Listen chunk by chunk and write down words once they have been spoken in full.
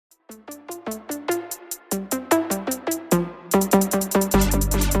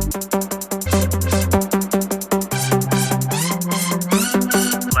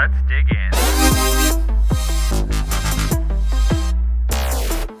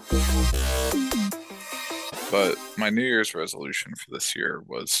But my New Year's resolution for this year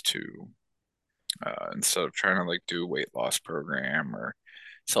was to, instead of trying to like do a weight loss program or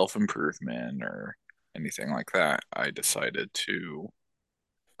self-improvement or anything like that, I decided to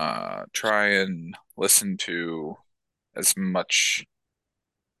try and listen to as much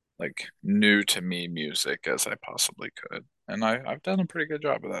like new to me music as I possibly could. And I've done a pretty good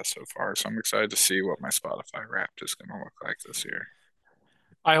job of that so far. So I'm excited to see what my Spotify Wrapped is going to look like this year.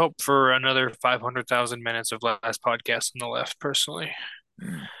 I hope for another 500,000 minutes of last podcast on the left, personally.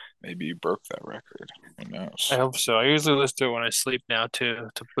 Hmm, maybe you broke that record. Who I knows? hope so. I usually listen to it when I sleep now to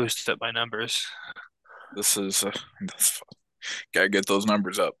boost up my numbers. This is this, gotta get those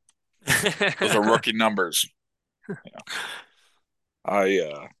numbers up. Those are rookie numbers. Yeah.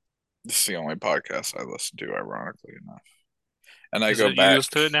 This is the only podcast I listen to, ironically enough. And Is it you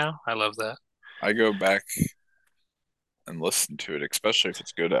listen to it now? I love that. I go back and listen to it, especially if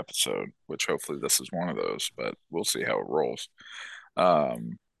it's a good episode, which hopefully this is one of those, but we'll see how it rolls.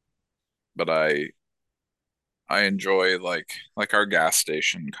 Um, but I enjoy like our gas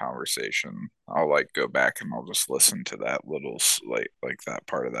station conversation. I'll like go back and I'll just listen to that little like that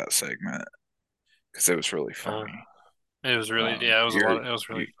part of that segment because it was really Uh, funny. it was really, yeah, it was a Your lot. It was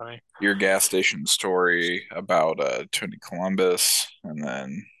really funny. your gas station story about Tony Columbus, and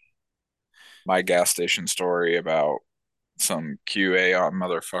then my gas station story about some QA on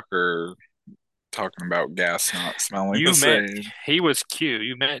motherfucker talking about gas not smelling the You met, same. he was Q.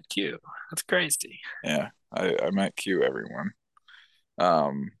 You met Q. That's crazy. Yeah, I met Q everyone.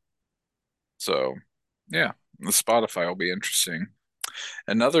 Um, so yeah, the Spotify will be interesting.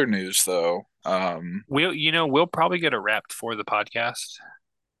 Another news though, We'll probably get a wrapped for the podcast.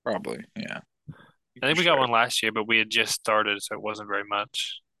 probably, yeah, you I can think we got share. one last year, but we had just started, so it wasn't very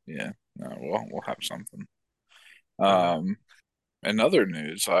much. Yeah, no, we'll have something. Okay. Um, in other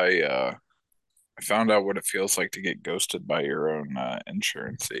news, I found out what it feels like to get ghosted by your own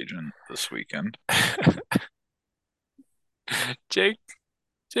insurance agent this weekend. Jake,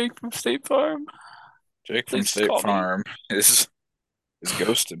 Jake from State Farm, Jake from please State call me. Farm is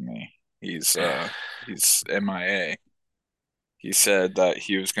ghosting me. He's MIA. He said that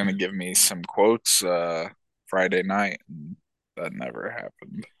he was going to give me some quotes Friday night, and that never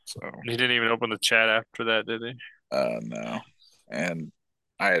happened. So He didn't even open the chat after that, did he? no. And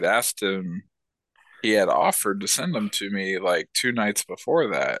I had asked him. He had offered to send them to me like 2 nights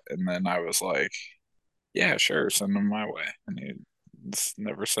before that, and then I was like, "Yeah, sure, send them my way." And he just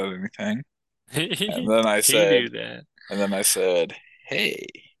never said anything. And then I He said, knew that. and then I said, "Hey,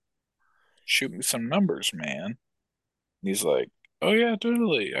 shoot me some numbers, man." And he's like, "Oh yeah,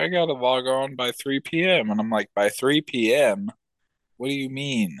 totally. I gotta log on by 3 p.m." And I'm like, "By 3 p.m.? What do you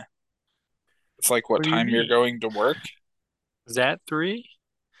mean? It's like what What do you time you're mean? going to work? Is that three?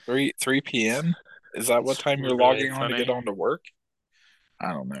 3 p.m.? Is that what It's time you're really logging on to get funny. on to work?"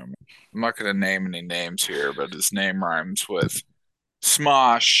 I don't know. Man. I'm not gonna name any names here, but his name rhymes with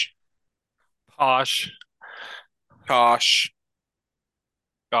Smosh, Posh. Tosh,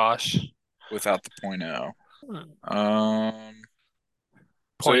 Gosh. without the point O. Um,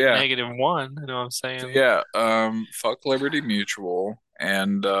 so Point yeah, negative one. You know what I'm so saying? yeah, fuck Liberty Mutual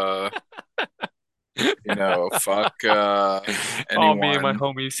and fuck All me and my anyone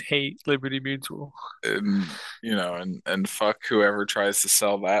homies hate Liberty Mutual. and fuck whoever tries to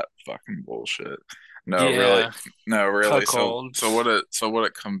sell that fucking bullshit. No, really, Yeah, no, really. So cuckolds. what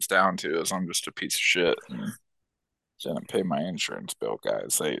it comes down to is I'm just a piece of shit and didn't pay my insurance bill,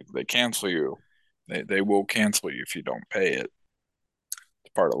 guys. They cancel you. They will cancel you if you don't pay it.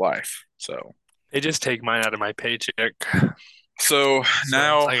 It's part of life. They just take mine out of my paycheck. So So it's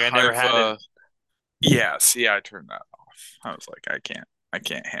now like I never I've had it. yeah, see, I turned that off. I was like, I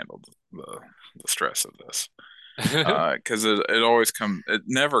can't handle the stress of this. 'Cause it always it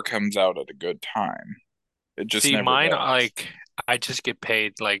never comes out at a good time. It just See, never mine, does. like, I just get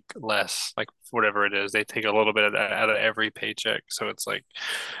paid like less, like whatever it is. They take a little bit of that out of every paycheck. So it's like,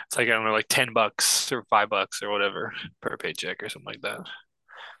 I don't know, like $10 or $5 or whatever per paycheck or something like that.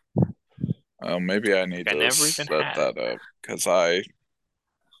 Maybe I need I to never even set had it. that up because I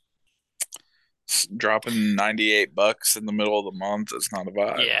dropping $98 in the middle of the month is not a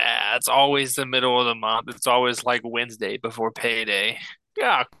vibe. Yeah, it's always the middle of the month. It's always like Wednesday before payday.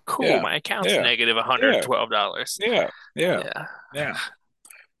 Yeah, cool. Yeah, My account's yeah, negative yeah, $112. yeah, yeah, Yeah. yeah.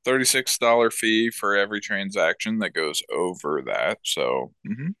 $36 fee for every transaction that goes over that. So,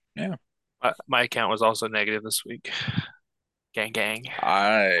 yeah. My account was also negative this week. Gang, gang.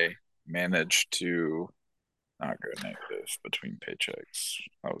 I managed to not go negative between paychecks.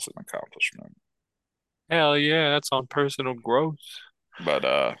 That was an accomplishment. Hell yeah, that's on personal growth.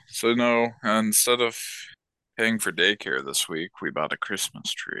 But so no, instead of paying for daycare this week, we bought a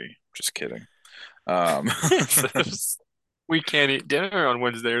Christmas tree. Just kidding. Um, So we can't eat dinner on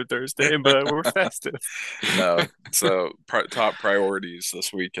Wednesday or Thursday, but we're festive. no. So top priorities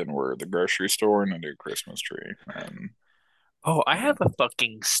this weekend were the grocery store and a new Christmas tree. And Oh, I yeah. have a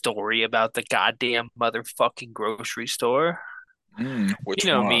fucking story about the goddamn motherfucking grocery store. You Which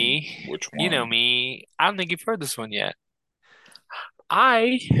know one? me. Which You know one? me. I don't think you've heard this one yet.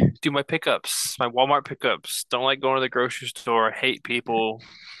 I do my pickups, my Walmart pickups. Don't like going to the grocery store. Hate people.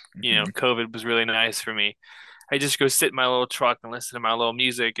 Mm-hmm. COVID was really nice for me. I just go sit in my little truck and listen to my little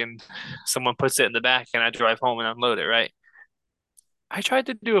music, and someone puts it in the back, and I drive home and unload it, right? I tried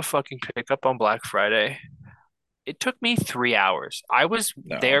to do a fucking pickup on Black Friday. It took me 3 hours. I was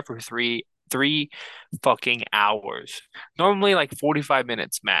No. there for three fucking hours. Normally like 45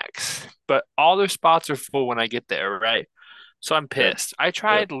 minutes max. But all their spots are full when I get there, right? So I'm Yep. pissed. I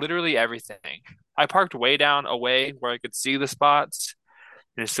Yep. tried literally everything. I parked way down away where I could see the spots.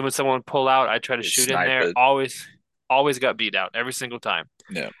 And as soon as someone would pull out, I try to You shoot in snipe there. it. Always got beat out every single time.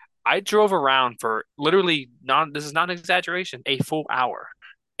 Yep. I drove around for literally not this is not an exaggeration, a full hour.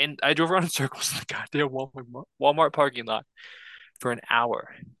 And I drove around in circles in the goddamn Walmart parking lot for an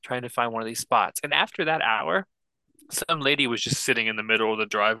hour trying to find one of these spots. And after that hour, some lady was just sitting in the middle of the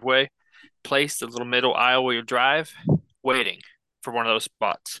driveway, placed the little middle aisle where you drive, waiting for one of those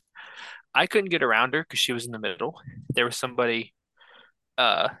spots. I couldn't get around her because she was in the middle. There was somebody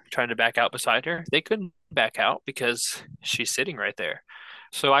trying to back out beside her. They couldn't back out because she's sitting right there.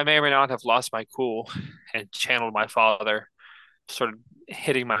 So I may or may not have lost my cool and channeled my father, started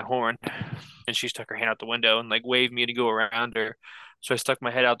hitting my horn, and she stuck her hand out the window and like waved me to go around her. So I stuck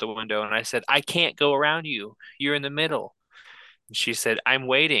my head out the window and I said, I can't go around you. You're in the middle. And she said, I'm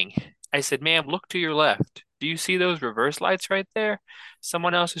waiting. I said, ma'am, look to your left. Do you see those reverse lights right there?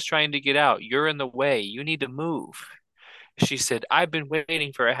 Someone else is trying to get out. You're in the way. You need to move. She said, I've been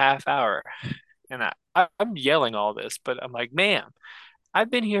waiting for a half hour. And I'm yelling all this, but I'm like, ma'am, I've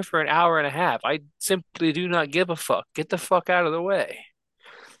been here for an hour and a half. I simply do not give a fuck. Get the fuck out of the way.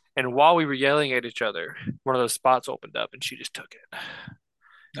 And while we were yelling at each other, one of those spots opened up and she just took it.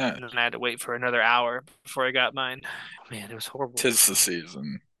 And then Nice. I had to wait for another hour before I got mine. Man, it was horrible. Tis the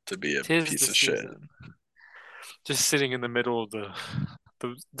season to be a Tis the piece of shit. season. Just sitting in the middle of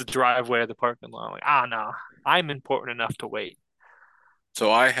the driveway of the parking lot, like, no, I'm important enough to wait.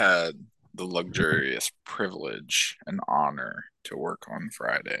 So I had the luxurious privilege and honor to work on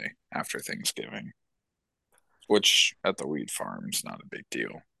Friday after Thanksgiving, which at the wheat farm's not a big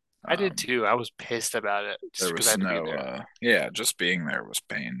deal. I did Um, too. I was pissed about it just there because I was had to be no, there. yeah, just being there was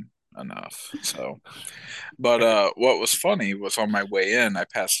pain enough. So, but And what was funny was on my way in, I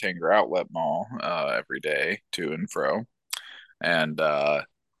passed Hanger Outlet Mall every day to and fro, and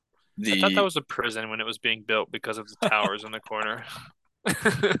I thought that the was a prison when it was being built because of the towers in the corner.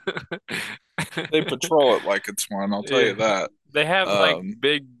 they patrol it like it's one. I'll tell Yeah. you that. They have like Um,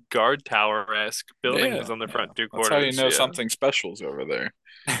 big guard tower-esque buildings yeah, on the yeah, front two that's how you corners. know Yeah. something special's over there.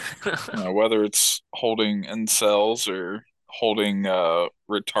 Whether it's holding incels or holding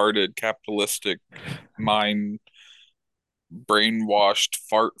retarded capitalistic mind brainwashed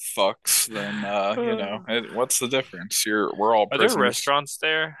fart fucks, then what's the difference? We're all Are there prisoners. restaurants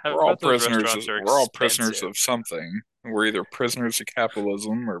there? I We're all bet those prisoners. restaurants are We're all prisoners expensive. of something. We're either prisoners to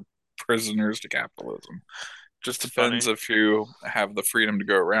capitalism or prisoners to capitalism. Just It's depends funny. if you have the freedom to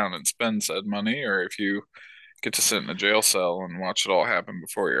go around and spend said money, or if you get to sit in a jail cell and watch it all happen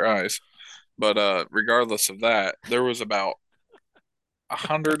before your eyes. But regardless of that, there was about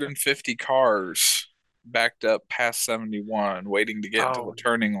 150 cars backed up past 71 waiting to get into the Oh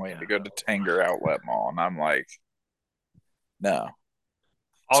turning lane to go to no. Tanger Outlet Mall. And I'm like, no.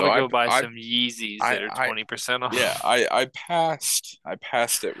 All So to I go buy I some Yeezys I that are I 20% yeah, off. I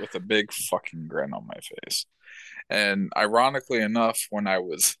passed it with a big fucking grin on my face. And ironically enough, when I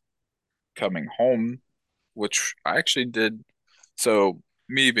was coming home, which I actually did, so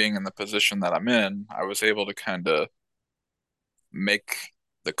me being in the position that I'm in, I was able to kind of make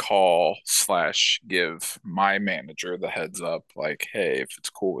the call slash give my manager the heads up, like, hey, if it's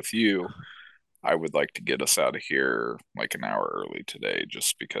cool with you, I would like to get us out of here like an hour early today,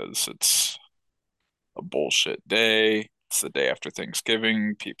 just because it's a bullshit day. It's the day after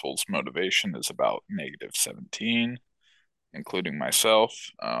Thanksgiving. People's motivation is about -17, including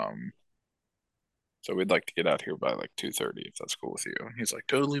myself. So we'd like to get out here by like 2:30 if that's cool with you. And he's like,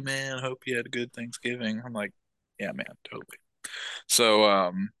 totally, man. Hope you had a good Thanksgiving. I'm like, yeah, man, totally. So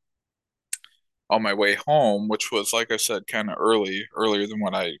on my way home, which was like I said, kind of earlier than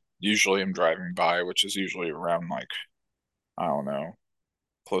what I usually am driving by, which is usually around like, I don't know,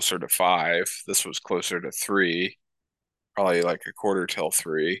 closer to 5. This was closer to 3, probably like a quarter till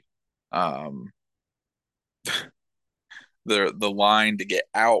 3. Um, the line to get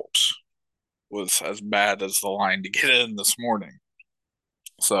out was as bad as the line to get in this morning.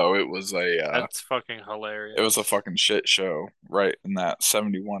 So That's fucking it was a hilarious. fucking shit show right in that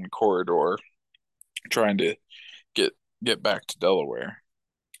 71 corridor trying to get get back to Delaware.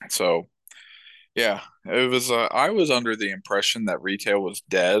 So yeah, it was I was under the impression that retail was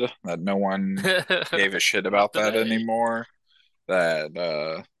dead, that no one gave a shit Not about that today. anymore,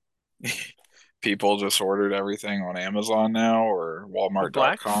 that people just ordered everything on Amazon now or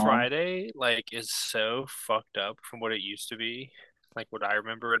Black Walmart.com. Friday is so fucked up from what it used to be. Like what I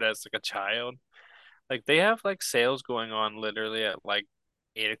remember it as like a child. Like they have like sales going on literally at like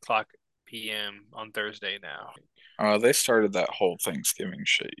 8 o'clock p.m. on Thursday now. They started that whole Thanksgiving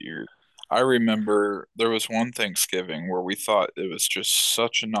shit year. I remember there was one Thanksgiving where we thought it was just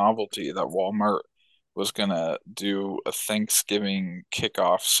such a novelty that Walmart was gonna do a Thanksgiving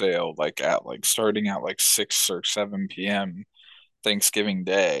kickoff sale, like at like starting at like 6 or 7 p.m. Thanksgiving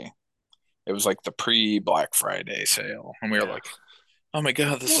Day. It was like the pre-Black Friday sale, and we were Yeah. like, "Oh my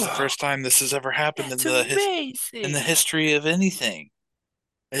God, this is the Whoa, first time this has ever happened that's in the amazing. history of anything.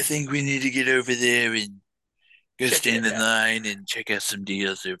 I think we need to get over there and go Check stand it in out. line and check out some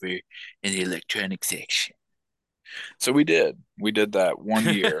deals over in the electronic section." So we did. We did that one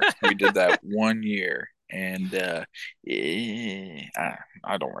year. We did that one year, and I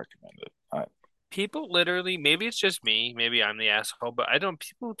don't recommend it. People literally, maybe it's just me, maybe I'm the asshole, but I don't,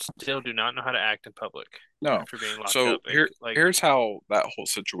 people still do not know how to act in public No. after being locked So up. And like, here's how that whole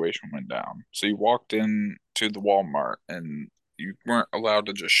situation went down. So you walked in to the Walmart, and you weren't allowed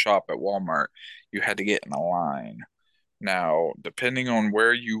to just shop at Walmart. You had to get in a line. Now, depending on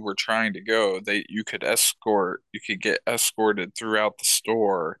where you were trying to go, you could get escorted throughout the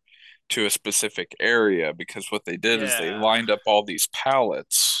store to a specific area, because what they did is they yeah, lined up all these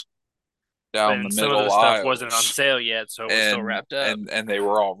pallets down the but some of the middle stuff wasn't on aisles, sale yet, so it was still wrapped up. and they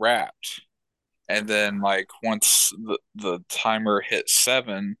were all wrapped. And then like once the timer hit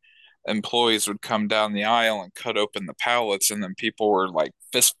 7, employees would come down the aisle and cut open the pallets, and then people were like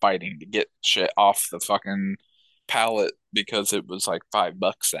fist fighting to get shit off the fucking pallet because it was like $5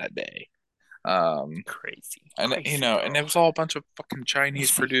 that day. Crazy, And crazy, and bro. it was all a bunch of fucking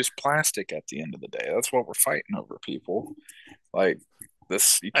Chinese produced plastic at the end of the day. That's what we're fighting over, people. Like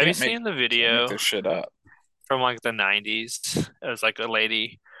this, Have you seen the can't make video this shit up. from like the 90s? It was like a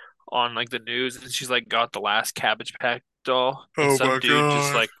lady on like the news and she's like got the last Cabbage Patch doll and Oh some my dude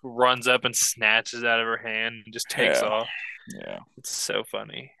just God. like runs up and snatches it out of her hand and just takes Yeah, off. yeah. It's so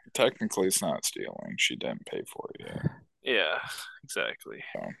funny. Technically, it's not stealing. She didn't pay for it yet. Yeah, exactly.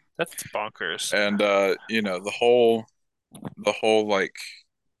 So. That's bonkers. And the whole like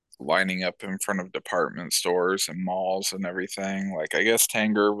lining up in front of department stores and malls and everything. Like I guess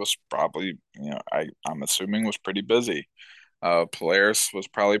Tanger was probably, I'm assuming was pretty busy. Polaris was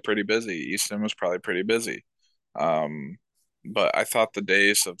probably pretty busy. Easton was probably pretty busy. Um, but I thought the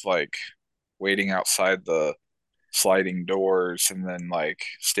days of like waiting outside the sliding doors and then like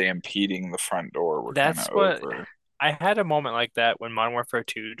stampeding the front door were kind of That's what over. I had a moment like that when Modern Warfare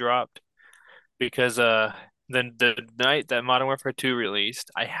 2 dropped because the night that Modern Warfare 2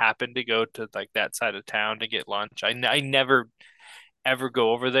 released, I happened to go to like that side of town to get lunch. I never ever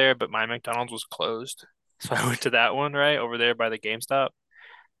go over there, but my McDonald's was closed. So I went to that one right over there by the GameStop,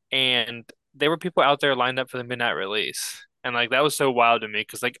 and there were people out there lined up for the midnight release. And like that was so wild to me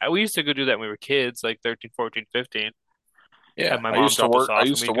because like we used to go do that when we were kids, like 13, 14, 15. Yeah, Have my mom drop us I off and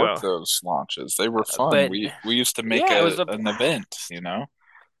used to we'd work go. those launches. They were fun. But We used to make yeah, it a was a an event, you know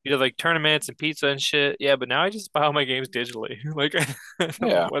like tournaments and pizza and shit. Yeah, but now I just buy all my games digitally. Like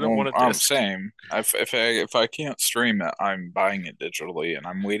Yeah, I don't well, want a I'm disc. saying if I can't stream it, I'm buying it digitally, and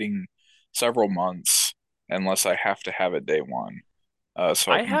I'm waiting several months unless I have to have it day one,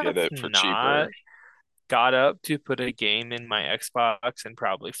 so I I can get have it for not cheaper. got up to put a game in my Xbox in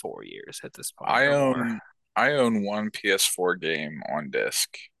probably 4 years at this point I or more. own I own one PS4 game on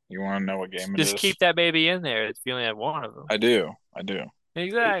disc. You want to know what game it Just is? keep that baby in there if you only have one of them. I do, I do.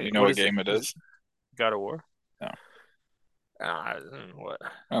 Exactly. You know What what is it? game it Is it is? God of War? No, What?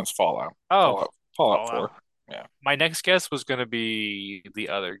 that's Fallout. Oh, Fallout Fallout. 4. Yeah. My next guess was gonna be the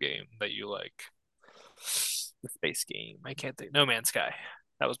other game that you like, the space game. I can't think. No Man's Sky.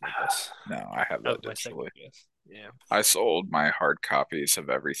 That was my guess. No, I have That that was my second digitally. guess. Yeah. I sold my hard copies of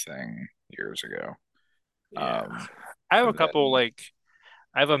everything years ago. Yeah. Um, I have a and couple then like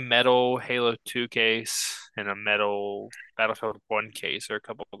I have a metal Halo 2 case and a metal Battlefield 1 case or a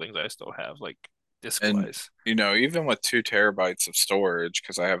couple of things I still have. Like disk And wise. even with 2 TB of storage,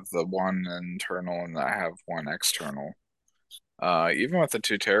 because I have the one internal and I have one external. Even with the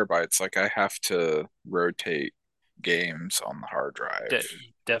 2 TB, like I have to rotate games on the hard drive. De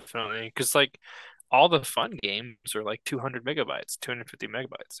Definitely, because like all the fun games are like 200 megabytes, 250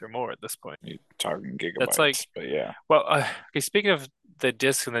 megabytes or more at this point. You're talking That's like, gigabytes, but yeah, well, okay, speaking of the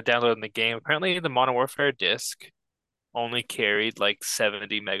disk and the download in the game, apparently the Modern Warfare disk only carried like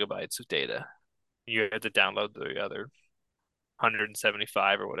 70 megabytes of data. You had to download the other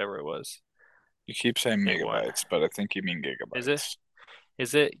 175 or whatever it was. you keep saying It went. megabytes, but I think you mean Is it? gigabytes.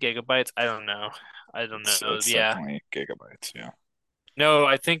 Is it gigabytes? I don't know. I don't know. It's Yeah. definitely gigabytes, yeah. No,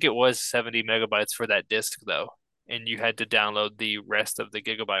 I think it was 70 megabytes for that disk though. And you had to download the rest of the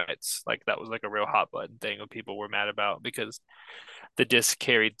gigabytes. Like that was like a real hot button thing that people were mad about because the disk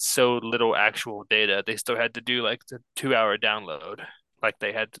carried so little actual data. They still had to do like the 2 hour download. Like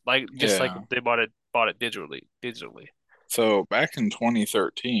they had like just like Yeah. they bought it digitally. So back in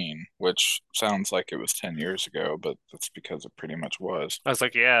 2013, which sounds like it was 10 years ago, but that's because it pretty much was. I was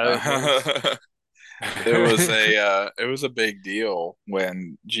like, yeah, it is. It was a big deal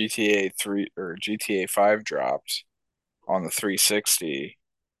when GTA 3 or GTA 5 dropped on the 360,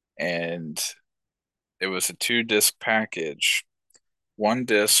 and it was a 2 disc package. One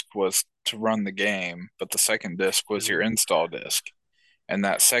disc was to run the game, but the second disc was your Ooh. install disc. And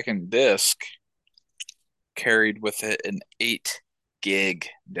that second disc carried with it an 8 gig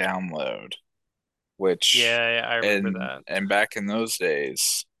download, which Yeah, I remember that. and back in those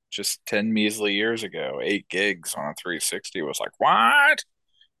days, just 10 measly years ago, 8 gigs on a 360 was like, what?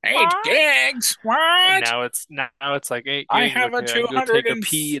 Eight What? gigs? And What? now it's like 8 I gigs. have a Okay, I can go 200 take a and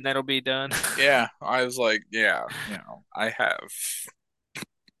pee and that'll be done. yeah, I was like, yeah, I have,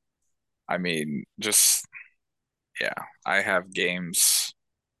 I mean, just, yeah, I have games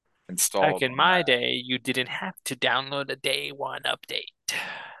Back installed in on my that. day, you didn't have to download a day one update. Do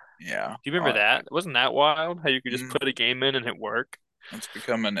Yeah, you remember that? Wasn't that wild? How you could just mm, put a game in and it work? it's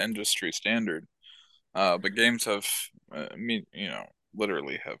become an industry standard. But games have,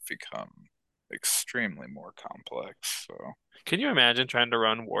 literally have become extremely more complex. So Can you imagine trying to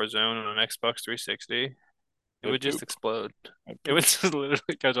run Warzone on an Xbox 360? It it would just poop, explode. it It would poop, just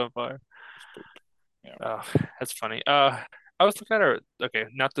literally catch on fire. it's poop. Yeah, Oh, that's funny. I was looking at our, okay,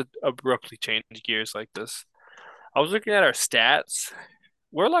 not to abruptly change gears like this. I was looking at our stats.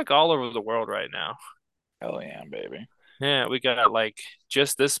 We're like all over the world right now. hell yeah, baby. Yeah, we got like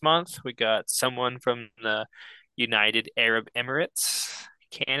just this month, we got someone from the United Arab Emirates,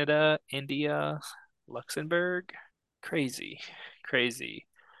 Canada, India, Luxembourg. Crazy, crazy.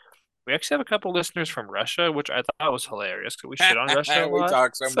 We actually have a couple listeners from Russia, which I thought was hilarious because we shit on Russia a We lot.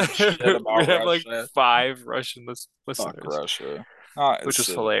 talk so So much shit we about have like Russia. five Russian Fuck listeners, Russia. Not which its was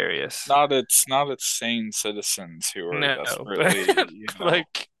citi- hilarious. not its sane citizens who are No, desperately, but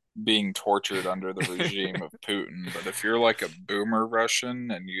like, being tortured under the regime of Putin. But if you're like a boomer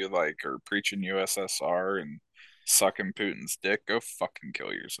Russian and you like are preaching USSR and sucking Putin's dick, go fucking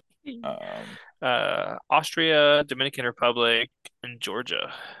kill yourself. Um, Austria, Dominican Republic, and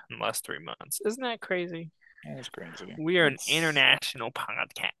Georgia in the last 3 months. Isn't that crazy? that's crazy. We are an international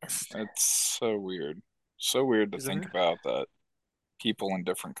podcast, It's so weird. So weird to isn't think it? about that people in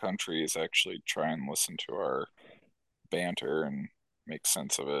different countries actually try and listen to our banter and make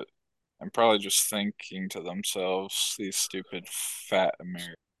sense of it. And probably just thinking to themselves, these stupid fat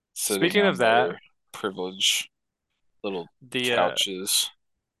Americans sitting Speaking of on that, their privileged little the couches.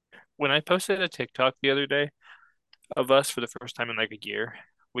 when I posted a TikTok the other day of us for the first time in like a year,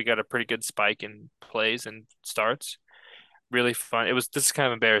 we got a pretty good spike in plays and starts. Really fun. This is kind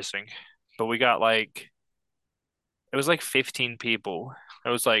of embarrassing, but we got like it was like 15 people. It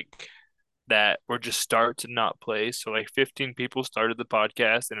was like that were just start to not play. So like 15 people started the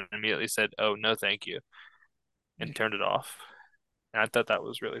podcast and immediately said, "Oh, no, thank you," and turned it off. And I thought that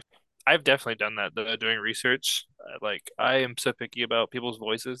was really. I've definitely done that though, doing research. Like I am so picky about people's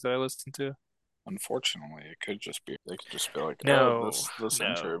voices that I listen to. Unfortunately, it could just be they could just be like, oh, No, this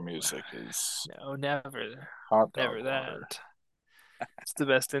intro no, music is no, never, hot dog never water. that. It's the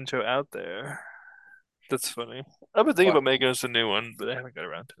best intro out there. That's funny. I've been thinking What? about making us a new one, but I haven't got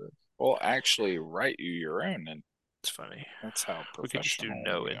around to it. We'll actually write you your own, and It's funny. that's how We could just do professional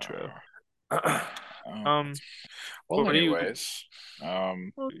no we intro. are. Oh. Um, Well, what do you? anyways,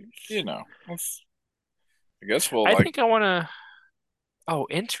 um, let's. I guess we'll I like. think I want to. Oh,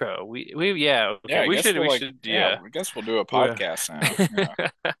 intro. We yeah. Yeah, Okay, I we guess should we'll we like. should Yeah, yeah. I guess we'll do a Well, podcast now.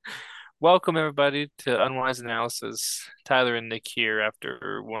 Yeah. welcome everybody to Unwise Analysis. Tyler and Nick here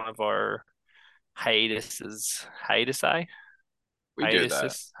after one of our hiatuses. Hiatusi? We do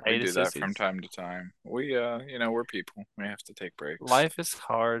that. We do that from hiatuses. time to time. We're people. We have to take breaks. Life is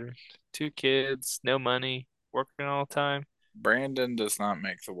hard. Two kids, no money, working all the time. Brandon does not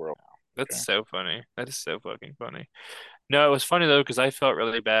make the world. That's Okay. so funny. That is so fucking funny. No, it was funny though because I felt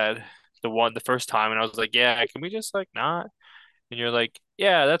really bad the first time, and I was like, "Yeah, can we just like not?" And you're like,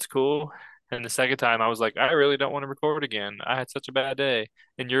 "Yeah, that's cool." And the second time, I was like, "I really don't want to record again. I had such a bad day."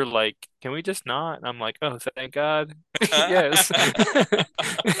 And you're like, "Can we just not?" And I'm like, "Oh, thank God." Yes.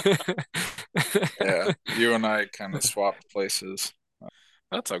 Yeah, you and I kind of swapped places.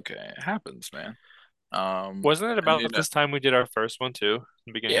 That's okay. It happens, man. Wasn't it And about this time we did our first one too,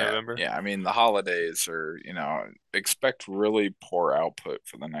 the beginning of yeah, November? yeah. I mean, the holidays are, expect really poor output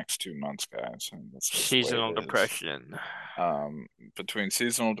for the next 2 months, guys. And that's just the way Seasonal it is. depression. Um, Between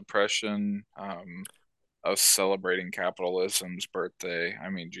seasonal depression, us celebrating capitalism's birthday, I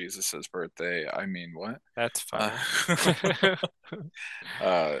mean Jesus's birthday, I mean what? That's Uh, funny.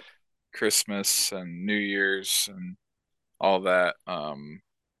 uh, Christmas and New Year's and all that.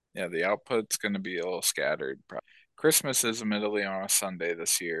 Yeah, the output's going to be a little scattered. Christmas is admittedly on a Sunday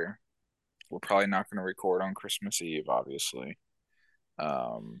this year. We're probably not going to record on Christmas Eve, obviously.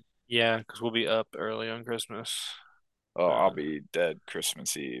 Um, Yeah, because we'll be up early on Christmas. oh, I'll Uh, be dead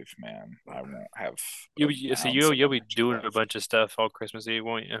Christmas Eve, man. I won't have you'll an be so ounce of you'll be energy doing a left. bunch of stuff all Christmas Eve,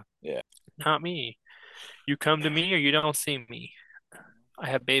 won't you? Yeah, Not me. You come to yeah. me or you don't see me. I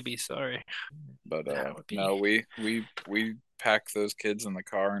have babies, sorry. But That would no, be. we pack those kids in the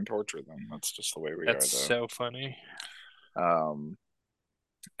car and torture them. That's just the way we That's are, though. so funny. Um,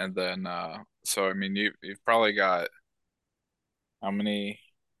 and then so I mean, you've probably got how many?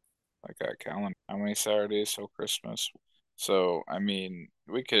 I got calendar. How many Saturdays till Christmas? So I mean,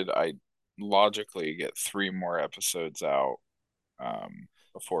 I logically get 3 more episodes out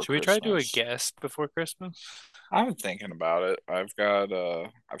before Should we try to do a Christmas. guest before Christmas? I'm thinking about it.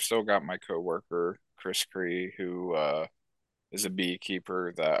 I've still got my coworker Chris Cree, who is a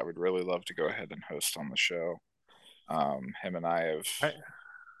beekeeper that I would really love to go ahead and host on the show. Him and I have, I,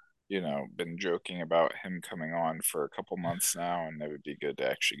 been joking about him coming on for a couple months now, and it would be good to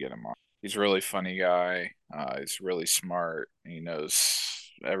actually get him on. He's a really funny guy. He's really smart. He knows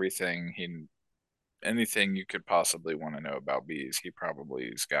everything. Anything you could possibly want to know about bees, he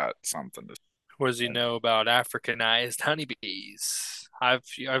probably's got something to. what does he know about Africanized honeybees? I've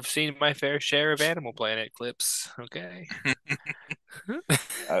seen my fair share of Animal Planet clips. Okay.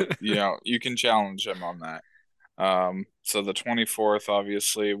 You can challenge him on that. So the 24th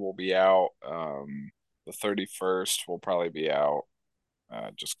obviously will be out. The 31st will probably be out,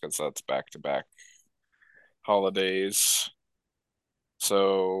 just because that's back to back holidays.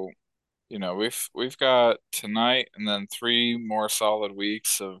 So, we've got tonight and then 3 more solid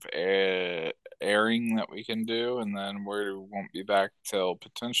weeks of airing that we can do, and then we won't be back till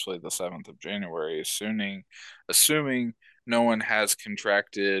potentially the 7th of January, assuming no one has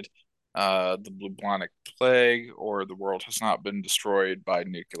contracted the bubonic plague or the world has not been destroyed by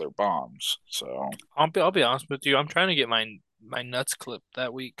nuclear bombs. So, I'll be honest with you. I'm trying to get my nuts clipped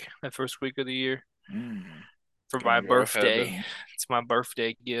that week, that first week of the year mm, for gonna my go ahead birthday. and It's my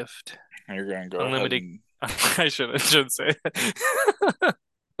birthday gift. you're gonna go ahead Unlimited. and I shouldn't say that.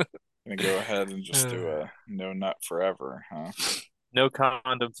 just do a no nut forever, huh? No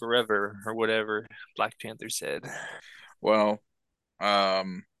condom forever or whatever Black Panther said. Well,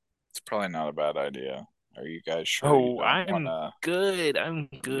 it's probably not a bad idea. Are you guys sure you Oh, don't want I'm to? good. I'm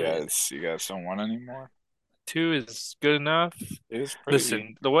You good. guys, you guys don't want any more? Two is good enough. It is pretty.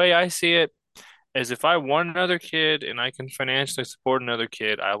 Listen, the way I see it is if I want another kid and I can financially support another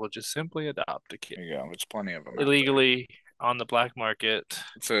kid, I will just simply adopt a kid There you go. There's plenty of them out there. illegally on the black market,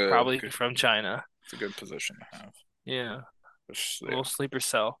 probably from China. It's a good position to have. Yeah, a Yeah. little sleeper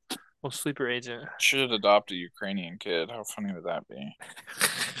cell, a little sleeper agent. Should adopt a Ukrainian kid. How funny would that be?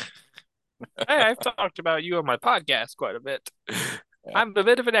 Hey, I've talked about you on my podcast quite a bit. Yeah. I'm a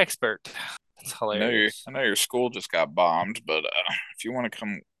bit of an expert. It's hilarious. I know your school just got bombed, but if you want to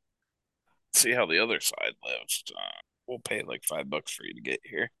come see how the other side lives, we'll pay like $5 for you to get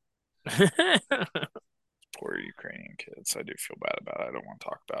here. Poor Ukrainian kids. I do feel bad about it. I don't want to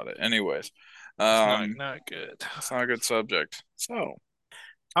talk about it. Anyways, It's not um, not good. it's not a good subject. So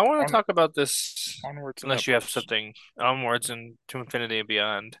I want to on talk about this, onwards and unless you have upwards. something onwards and to infinity and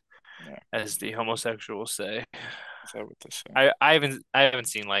beyond, Yeah, as the homosexuals say. is that what they say? I haven't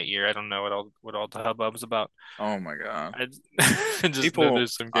seen Lightyear. I don't know what all the hubbub's about. Oh my God. I just know People,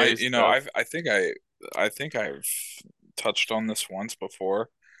 there's some gay stuff. I think I've touched on this once before,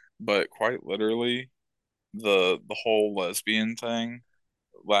 but quite literally, the whole lesbian thing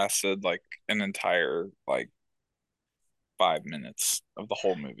lasted like an entire like 5 minutes of the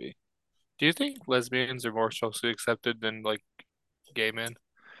whole movie. Do you think lesbians are more socially accepted than like gay men,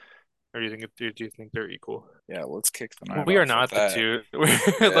 or do you think they're equal? Yeah, let's kick the night We are off with not the that. two. Yeah.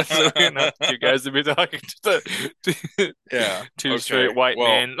 We are not the two guys to be talking to the Yeah. two straight Okay. white Well,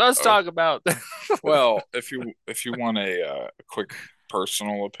 men. Let's talk about. if you want a quick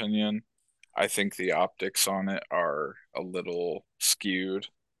personal opinion, I think the optics on it are a little skewed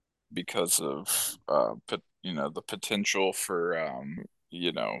because of the potential for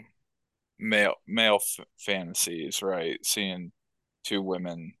you know male fantasies, right? Seeing two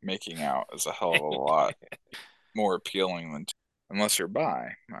women making out is a hell of a lot more appealing than unless you're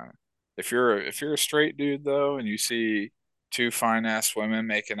bi. If you're a straight dude though, and you see two fine ass women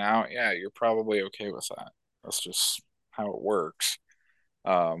making out, yeah, you're probably okay with that. That's just how it works.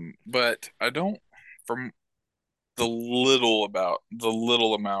 But I don't, from the little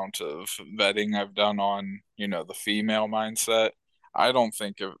amount of vetting I've done on, the female mindset, I don't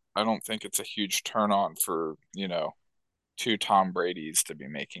think it's a huge turn on for, two Tom Brady's to be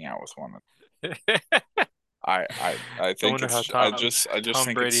making out with one. I I think wonder how I just Tom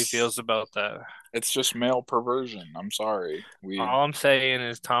think Brady feels about that. it's just male perversion. I'm sorry. All I'm saying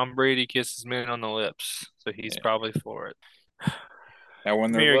is Tom Brady kisses men on the lips, so he's Yeah. probably for it. Now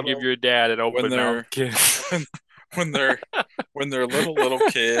when Come they're here and give little your dad an when open mouth they're kiss. when when they're when they're little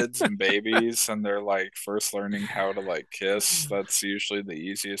kids and babies and they're like first learning how to like kiss, that's usually the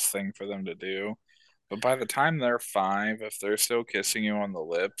easiest thing for them to do. But by the time they're 5, if they're still kissing you on the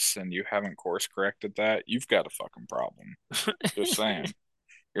lips and you haven't course corrected that, you've got a fucking problem. Just saying.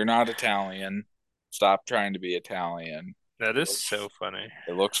 You're not Italian. Stop trying to be Italian. That It is looks so funny.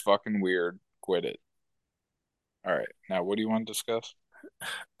 it looks fucking weird. Quit it. All right. Now what do you want to discuss?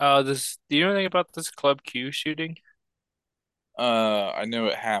 Do you know anything about this Club Q shooting? I know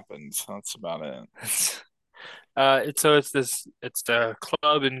it happens. That's about it. It's a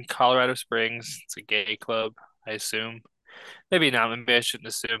club in Colorado Springs. It's a gay club, I assume. Maybe not. Maybe I shouldn't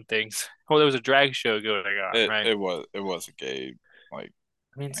assume things. Well, there was a drag show going on, It right? it was it was a gay like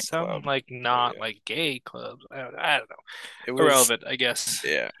I mean, some nightclub. like Yeah, not yeah. like gay clubs. I don't know. It was Irrelevant, I guess.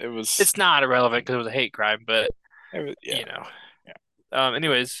 yeah, it was It's not irrelevant because it was a hate crime, but it was yeah, you know. yeah.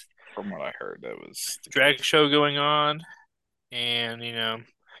 Anyways, From what I heard, that was the drag case. show going on, and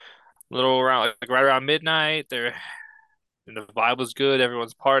little around like right around midnight, there and the vibe was good.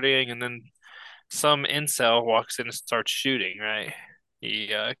 Everyone's partying, and then some incel walks in and starts shooting. Right,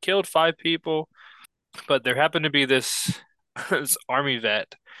 he killed 5 people, but there happened to be this this army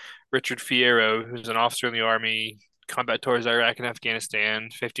vet, Richard Fierro, who's an officer in the army, combat tours Iraq and Afghanistan,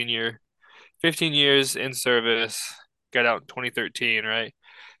 15 years in service, got out in 2013. Right,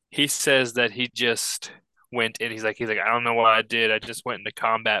 he says that he just went in. He's like I don't know what I did. I just went into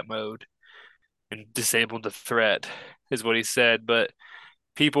combat mode and disabled the threat, is what he said. But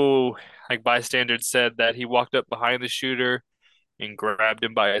people, like bystanders, said that he walked up behind the shooter and grabbed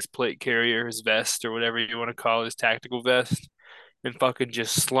him by his plate carrier, his vest, or whatever you want to call it, his tactical vest, and fucking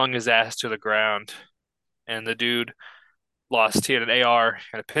just slung his ass to the ground. And the dude he had an AR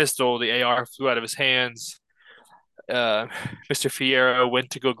and a pistol. The AR flew out of his hands. Uh, Mr. Fierro went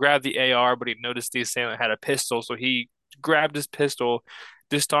to go grab the AR, but he noticed the assailant had a pistol, so he grabbed his pistol,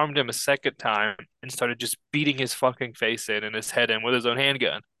 disarmed him a second time, and started just beating his fucking face in and his head in with his own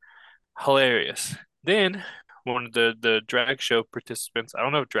handgun. Hilarious. Then one of the drag show participants, I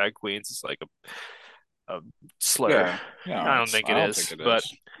don't know if drag queens is like a slur. Yeah, I no, don't think I it don't think is, it but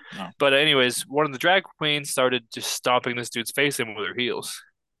is. No, anyways, one of the drag queens started just stomping this dude's face in with her heels.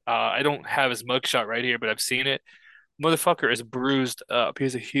 I don't have his mugshot right here, but I've seen it. Motherfucker is bruised up. He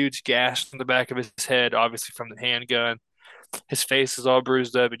has a huge gash in the back of his head, obviously from the handgun. His face is all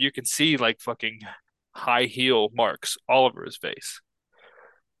bruised up, and you can see like fucking high heel marks all over his face.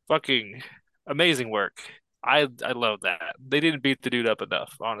 Fucking amazing work. I love that. They didn't beat the dude up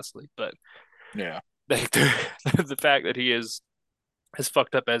enough, honestly, but yeah. like the fact that he is as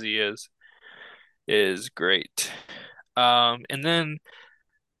fucked up as he is great. And then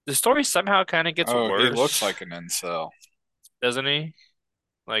the story somehow kind of gets Oh, he looks worse, like an incel. doesn't he?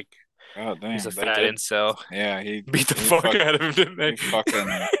 Like God he's a damn, they fat did. incel. Yeah, Beat the he fuck fuck out of him, didn't they? he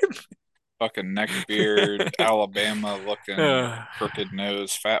fucking neckbeard, Alabama looking Uh, crooked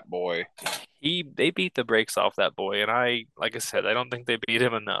nose fat boy. they beat the brakes off that boy, and like I said, I don't think they beat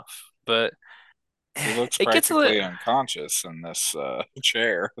him enough. But He looks it gets a little. practically unconscious in this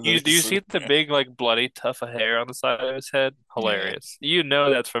chair. Do you This see the big like bloody tuft of hair on the side of his head? yeah. Hilarious. You know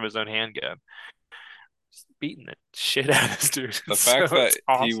that's from his own handgun. Just beating the shit out of this dude. The So fact it's that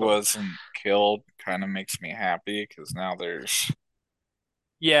he awesome. wasn't killed kind of makes me happy because now there's,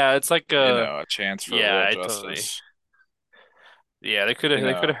 Yeah, it's like a chance for yeah, real I totally justice. Yeah, You they could know,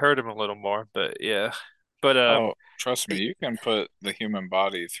 have hurt him a little more, but yeah. But oh, trust me, you can put the human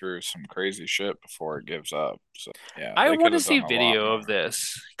body through some crazy shit before it gives up. So yeah, I they could want to have see done a lot video of more.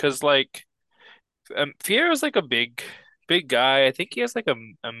 this because like Fierro's like a big guy. I think he has like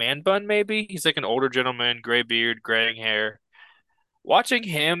a man bun maybe. He's like an older gentleman, gray beard, graying hair. Watching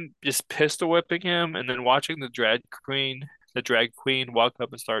him just pistol whipping him and then watching the drag queen walk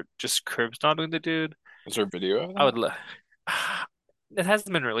up and start just curb stomping the dude. Is there video of I that? would it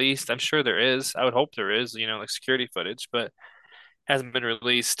hasn't been released. I'm sure there is. I would hope there is, like security footage, but hasn't been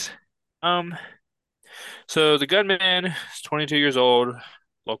released. Um, so the gunman is 22 years old,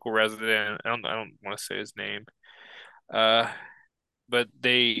 local resident. I don't want to say his name. Uh, but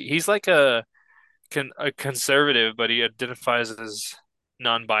he's like a conservative, but he identifies as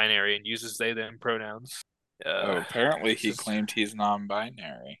non-binary and uses they them pronouns. Oh, apparently This he is claimed he's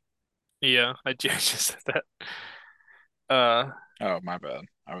non-binary. yeah, I just said that. Uh, Oh, my bad.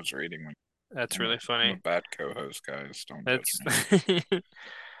 I was reading when that's I'm a really funny. bad co-host, guys. Don't judge That's me.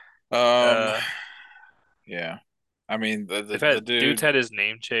 Um, uh, yeah. I mean the dude's dude. had his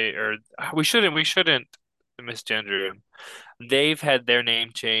name change, or we shouldn't misgender him. They've had their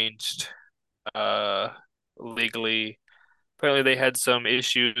name changed, uh, legally. Apparently, they had some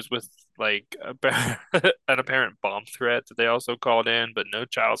issues with like an apparent bomb threat that they also called in, but no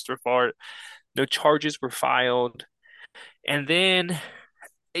charges were filed. And then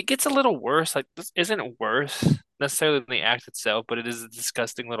it gets a little worse. Like this isn't worse necessarily than the act itself, but it is a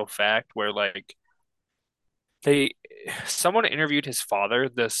disgusting little fact where like they someone interviewed his father,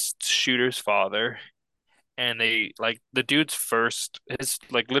 this shooter's father, and they like the dude's first his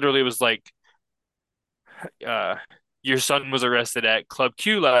like literally was like uh your son was arrested at Club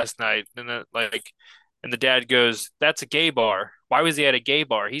Q last night, and then like and the dad goes, "That's a gay bar. Why was he at a gay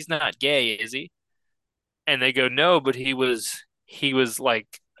bar? He's not gay, is he?" And they go, "No, but he was like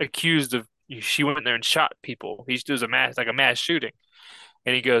accused of she went there and shot people. He was a mass shooting."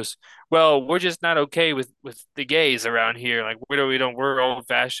 And he goes, "Well, we're just not okay with the gays around here. Like we're old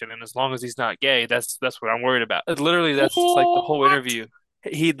fashioned, and as long as he's not gay, that's what I'm worried about." Literally, that's like the whole What? interview.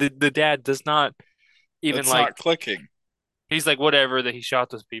 The dad does not even That's like not clicking. he's like whatever that he shot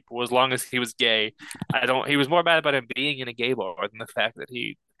those people as long as he was gay. I don't. He was more mad about him being in a gay bar than the fact that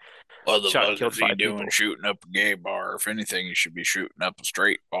he What the shot and fuck killed is he five doing people. shooting up a gay bar? If anything, he should be shooting up a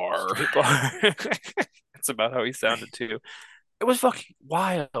straight bar. Straight bar. That's about how he sounded too. It was fucking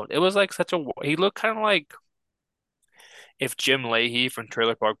wild. It was like he looked kind of like if Jim Leahy from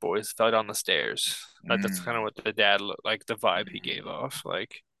Trailer Park Boys fell down the stairs. Like that's kind of Mm. what the dad looked like, the vibe he gave Mm. off.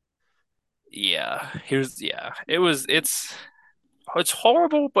 Like, yeah, it's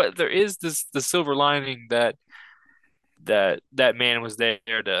horrible, but there is the silver lining that man was there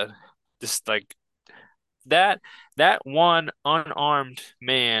to just like that that one unarmed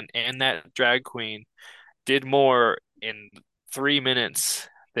man and that drag queen did more in 3 minutes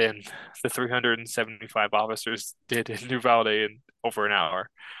than the 375 officers did in Uvalde in over an hour.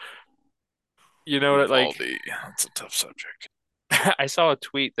 You know what? Like, Uvalde. That's a tough subject. I saw a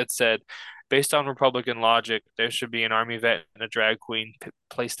tweet that said, based on Republican logic, there should be an army vet and a drag queen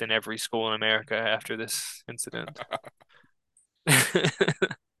placed in every school in America after this incident.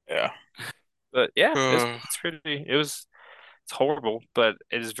 Yeah. But yeah, Uh, it's horrible, but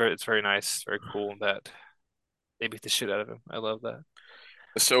it's very nice, very cool that they beat the shit out of him. I love that.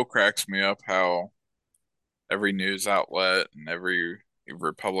 it still cracks me up how every news outlet and every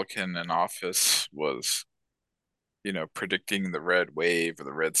Republican in office was, predicting the red wave or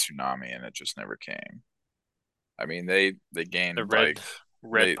the red tsunami, and it just never came. I mean, they The gained red like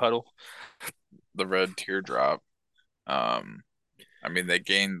red they puddle. the red teardrop. Um, I mean, they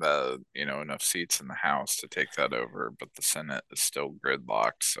gained enough seats in the House to take that over, but the Senate is still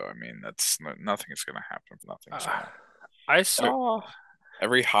gridlocked. So I mean, that's nothing is going to happen if nothing's Uh, done. I E- saw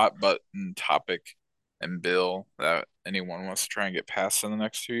Every hot button topic and bill that anyone wants to try and get passed in the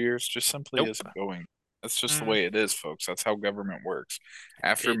next 2 years just simply nope. isn't going. That's just the Mm, way it is, folks. That's how government works.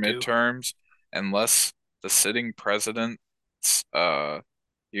 After it do. midterms, unless the sitting president's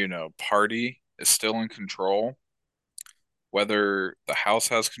party is still in control, whether the House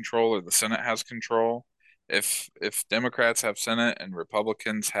has control or the Senate has control, if Democrats have Senate and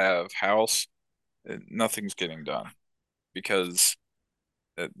Republicans have House, nothing's getting done because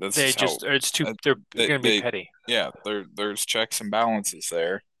this They is how just it's too uh, they're they gonna be they petty. yeah there's checks and balances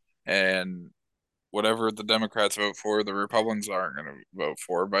there, and whatever the Democrats vote for, the Republicans aren't going to vote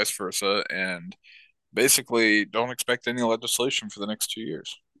for, vice versa, and basically don't expect any legislation for the next 2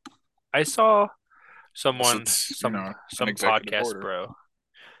 years I saw unless someone it's an some executive podcast order. bro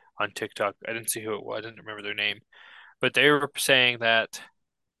on TikTok. I didn't see who it was. I didn't remember their name. But they were saying that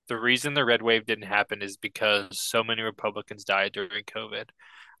the reason the red wave didn't happen is because so many Republicans died during COVID.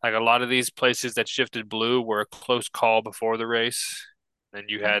 Like a lot of these places that shifted blue were a close call before the race, and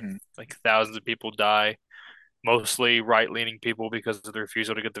you had Hmm. like thousands of people die, mostly right-leaning people because of the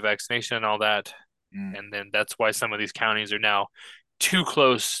refusal to get the vaccination and all that. Mm. And then that's why some of these counties are now too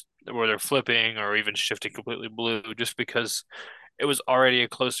close where they're flipping or even shifting completely blue just because it was already a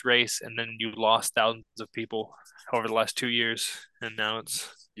close race and then you lost thousands of people over the last 2 years and now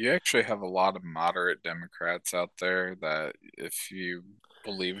it's You actually have a lot of moderate Democrats out there that, if you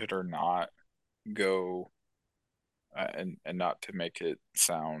believe it or not, go and not to make it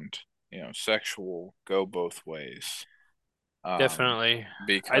sound, sexual, go both ways. Um, definitely I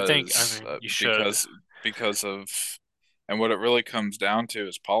because mean you should. of, and what it really comes down to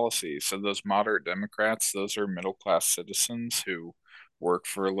is policy. So those moderate Democrats, those are middle class citizens who work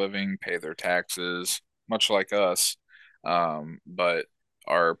for a living, pay their taxes, much like us, but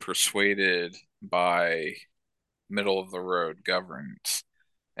are persuaded by middle of the road governance.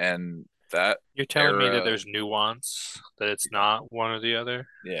 And that You're telling me that era, there's nuance, that it's yeah, not one or the other?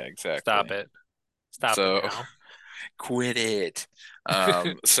 yeah, Stop exactly. it. Stop it So now. quit it.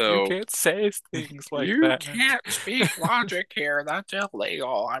 You So can't say things like you that. can't speak logic here. That's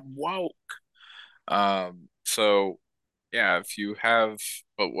illegal. I'm woke. So yeah, if you have,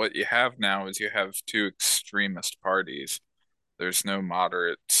 but what you have now is you have two extremist parties. There's no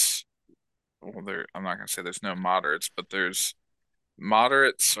moderates. Well, I'm not gonna say there's no moderates, but there's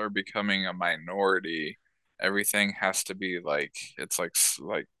moderates are becoming a minority. Everything has to be like, it's like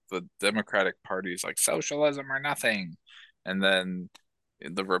the Democratic Party is like socialism or nothing, and then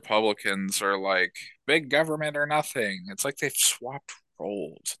the Republicans are like big government or nothing. It's like they've swapped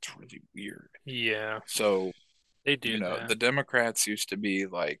roles. It's really weird. Yeah, So, they do the that. Democrats used to be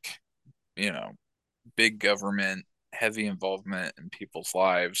like, you know, big government, heavy involvement in people's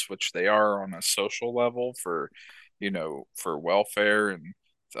lives, which they are on a social level for, for welfare and,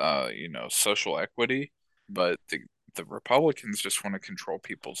 social equity. But the Republicans just want to control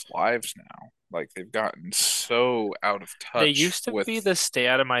people's lives now. Like they've gotten so out of They touch used to with, be the stay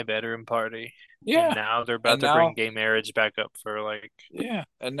out of my bedroom party, and yeah. now they're about And to bring now, gay marriage back up for like, yeah.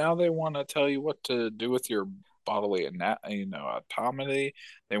 And now they want to tell you what to do with your bodily autonomy.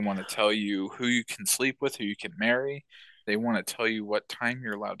 They want to tell you who you can sleep with, who you can marry. They want to tell you what time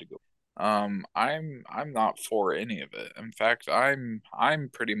you're allowed to go. I'm not for any of it. In fact, I'm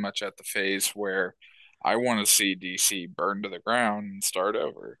pretty much at the phase where I want to see DC burn to the ground and start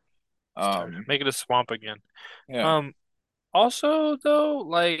over. start Um, make it a swamp again. yeah. Um, Also though,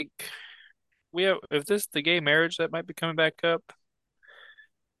 like we have if this the gay marriage that might be coming back up,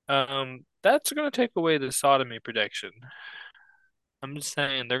 that's gonna take away the sodomy protection. I'm just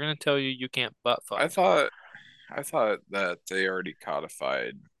saying they're gonna tell you you can't butt I fuck thought I thought that they already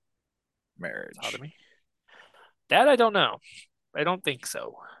codified marriage sodomy. That I don't know. I don't think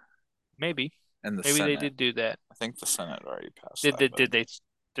so. Maybe. in the Maybe they Senate. did do that. I think the Senate already passed Did that they bill.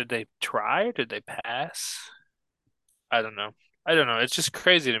 did they try? Did they pass? I don't know. I don't know. It's just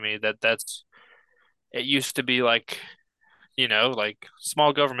crazy to me that that's it used to be like, like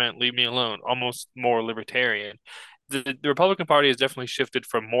small government, leave me alone, almost more libertarian. The Republican Party has definitely shifted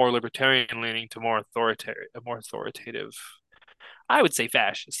from more libertarian leaning to more authoritative. I would say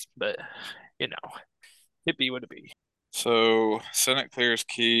fascist, but you know, it be what it be. So, Senate clears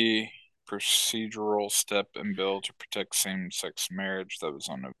key procedural step in bill to protect same-sex marriage that was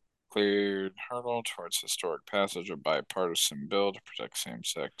on a cleared hurdle towards historic passage of bipartisan bill to protect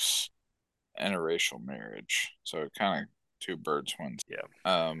same-sex interracial marriage. So, kind of two birds, one.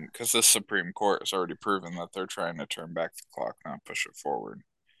 Yeah. Because the Supreme Court has already proven that they're trying to turn back the clock, not push it forward.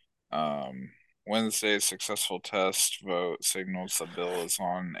 Wednesday's successful test vote signals the bill is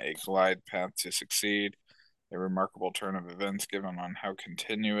on a glide path to succeed, a remarkable turn of events given on how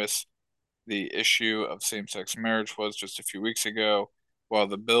continuous the issue of same sex marriage was just a few weeks ago. While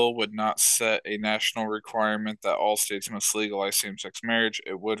the bill would not set a national requirement that all states must legalize same sex marriage,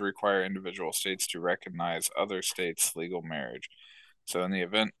 it would require individual states to recognize other states' legal marriage. So, in the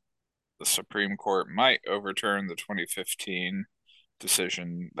event the Supreme Court might overturn the 2015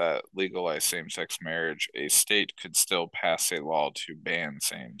 decision that legalized same sex marriage, a state could still pass a law to ban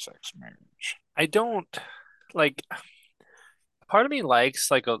same sex marriage. I don't like part of me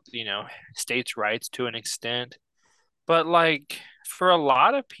likes like states' rights to an extent, but like for a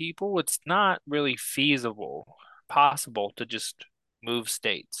lot of people it's not really feasible, possible to just move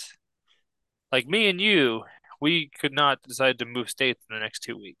states. Like me and you, we could not decide to move states in the next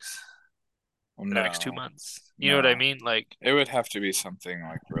 2 weeks, Well, the next two no, months. You know what I no. mean? Like It would have to be something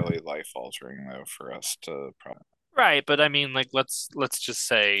like really life altering though for us to probably. Right, but I mean, like, let's just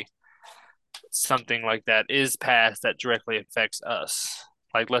say something like that is passed that directly affects us.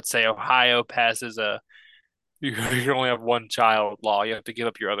 Like, let's say Ohio passes a you can only have one child law. You have to give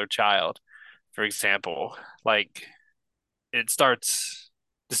up your other child, for example. Like, it starts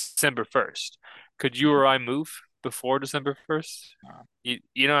December 1st. Could you or I move before December 1st? Uh,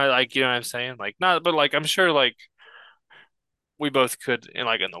 You know, like, you know what I'm saying? Like, not, but like, I'm sure, like, we both could in,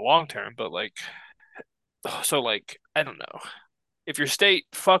 like, in the long term, but like, so, like, I don't know. If your state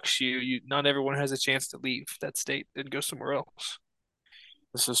fucks you, not everyone has a chance to leave that state and go somewhere else.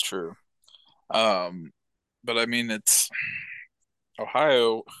 this is true. Um, but I mean, it's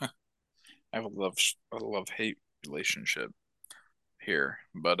Ohio. I have a love hate relationship here,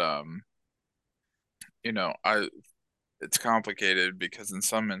 but I it's complicated because in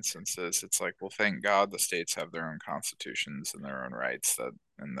some instances it's like, well, thank God the states have their own constitutions and their own rights that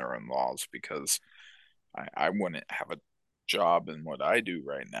and their own laws because I wouldn't have a job in what I do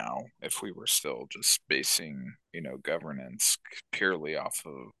right now if we were still just basing, governance purely off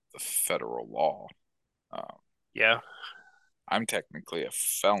of the federal law. Um, Yeah, I'm technically a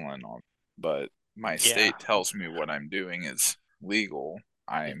felon but my yeah, state tells me what I'm doing is legal.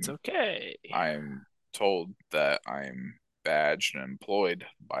 it's I'm okay. I'm told that I'm badged and employed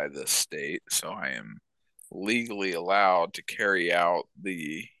by this state, so I am legally allowed to carry out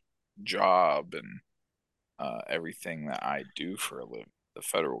the job and everything that I do for a living. The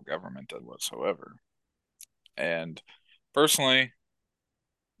federal government does whatsoever. And personally,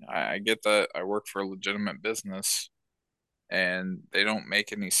 I get that I work for a legitimate business and they don't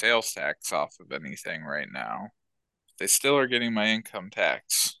make any sales tax off of anything right now. They still are getting my income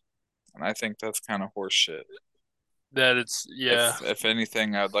tax. And I think that's kind of horseshit. That it's yeah. If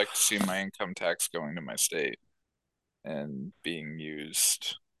anything, I'd like to see my income tax going to my state and being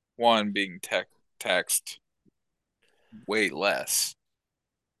used, one, being taxed way less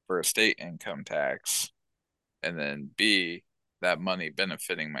for a state income tax, and then B, that money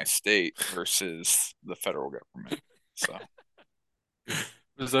benefiting my state versus the federal government. So,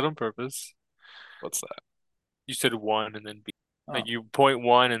 Is that on purpose? what's that? You said one and then B. Oh, Like you point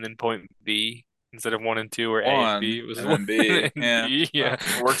one and then point B instead of one and two or A and one B. It was and one then B. and Yeah, B. Yeah.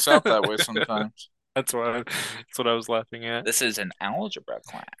 it works out that way sometimes. That's what I was laughing at. This is an algebra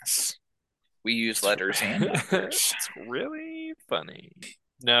class. We use It's letters and numbers. it's really funny.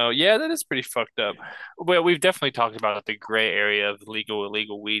 No, yeah, that is pretty fucked up. Well, we've definitely talked about the gray area of legal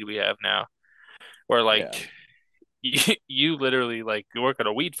illegal weed we have now, where Yeah, like you literally like you work at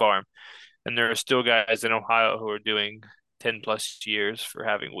a weed farm, and there are still guys in Ohio who are doing 10 plus years for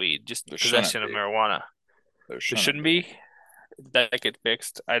having weed, just there shouldn't possession of be. marijuana. There There shouldn't shouldn't be. be. That get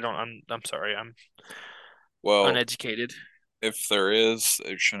fixed. I'm sorry. I'm Well, uneducated. if there is,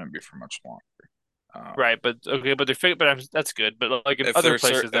 it shouldn't be for much longer. Right, but okay, but they're fake, but that's good. But like in If other they're ser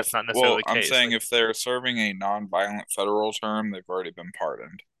places, if that's not necessarily well, the I'm case. saying Like, if they're serving a non-violent federal term, they've already been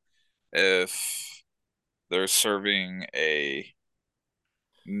pardoned. If they're serving a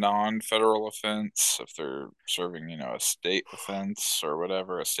non-federal offense, if they're serving, a state offense or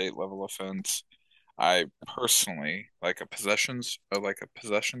whatever, a state level offense, I personally like a possession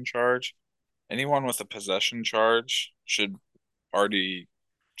charge. Anyone with a possession charge should already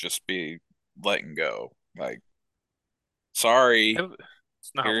just be letting go. Like, sorry,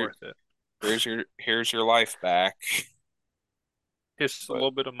 it's not here worth it. here's your life back. Just a But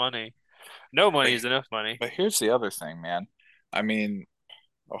little bit of money. No but money is enough money. but here's the other thing, man. I mean,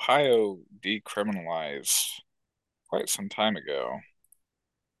 Ohio decriminalized quite some time ago.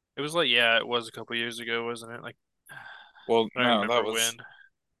 It was like, yeah, it was a couple years ago, wasn't it? Like, Well, I don't no, that remember was when.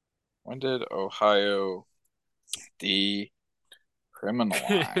 when did Ohio decriminalize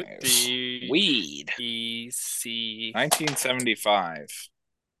weed? DEC. 1975.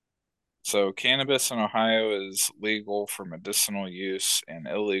 So cannabis in Ohio is legal for medicinal use and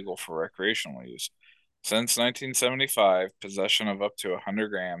illegal for recreational use. Since 1975, possession of up to 100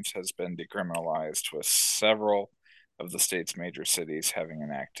 grams has been decriminalized, with several of the state's major cities having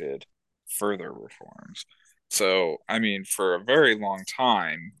enacted further reforms. So, I mean, for a very long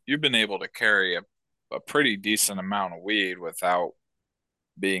time, you've been able to carry a pretty decent amount of weed without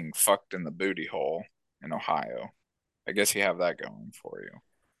being fucked in the booty hole in Ohio. I guess you have that going for you.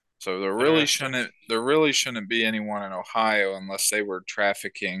 So Interesting. there really shouldn't be anyone in Ohio unless they were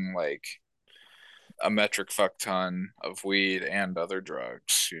trafficking like a metric fuck ton of weed and other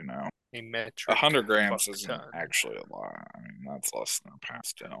drugs. A A metric hundred grams fuck isn't ton. actually a lot. I mean, that's less than a pound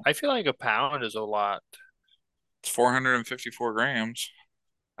still. I feel like a pound is a lot. It's 454 grams.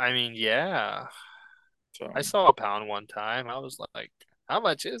 I mean, yeah. So I saw a pound one time. I was like, how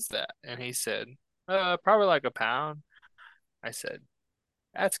much is that? And he said, Probably like a pound. I said,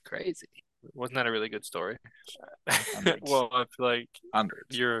 that's crazy. Wasn't that a really good story? Hundreds. Well, I feel like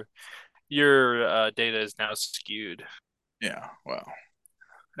Hundreds. your data is now skewed. Yeah, well,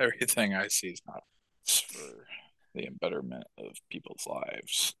 everything I see is not for the betterment of people's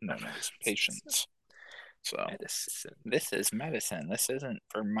lives, known as patients. So Medicine. this is medicine. This isn't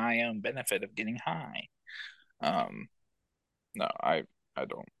for my own benefit of getting high. Um, no, I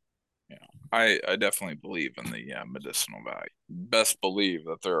don't. You know, I definitely believe in the medicinal value. Best believe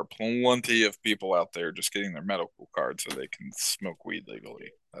that there are plenty of people out there just getting their medical card so they can smoke weed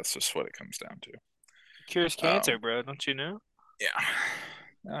legally. That's just what it comes down to. Cures cancer, Um, bro. Don't you know? yeah,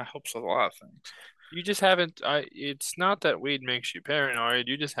 that helps with a lot of things. You just haven't. It's not that weed makes you paranoid.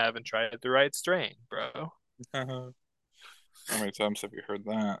 You just haven't tried the right strain, bro. How many times have you heard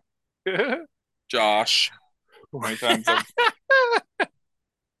that, Josh? How many times have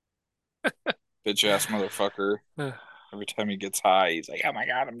bitch ass motherfucker? Every time he gets high, he's like, "Oh my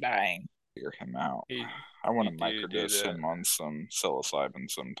God, I'm dying." Figure him out. I want You to do microdose that. him on some psilocybin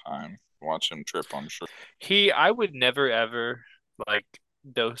sometime. Watch him trip on sugar. I would never ever like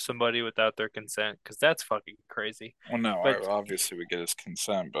dose somebody without their consent because that's fucking crazy. Well, no, I But obviously we get his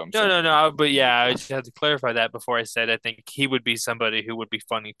consent, but I'm no, no, saying no. But you yeah, I do. just had to clarify that before I said I think he would be somebody who would be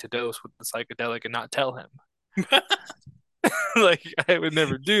funny to dose with the psychedelic and not tell him. Like I would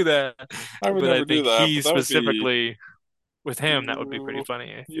never do that, I would but I never do think that, he but that would be specifically with him that would be pretty you.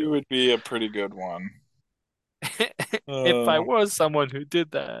 funny, I You feel. would be a pretty good one. If I Uh, was someone who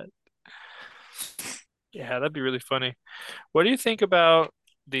did that. Yeah, that'd be really funny. What do you think about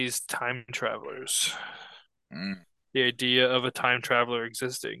these time travelers? mm. The idea of a time traveler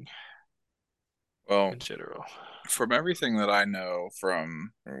existing Well, in general. from everything that I know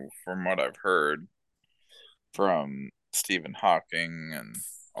from what I've heard from Stephen Hawking and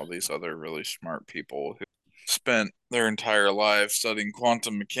all these other really smart people who spent their entire lives studying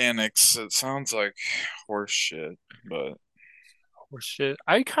quantum mechanics, it sounds like horse shit, but Or shit.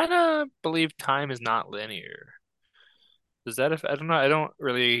 I kind of believe time is not linear. Does that, I don't know. I don't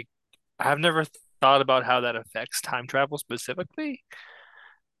really, I've never thought about how that affects time travel specifically,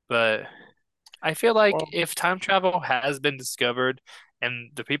 but I feel like well, if time travel has been discovered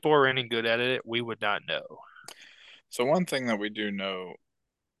and the people are any good at it, we would not know. so one thing that we do know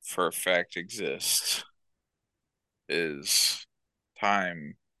for a fact exists is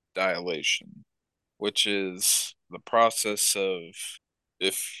time dilation, which is the process of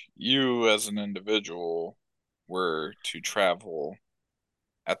if you as an individual were to travel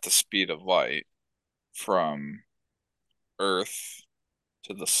at the speed of light from Earth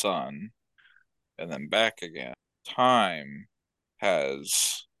to the sun and then back again, time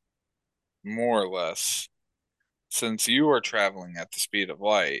has more or less, since you are traveling at the speed of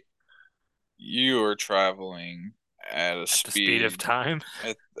light, you are traveling at a At the speed of speed time.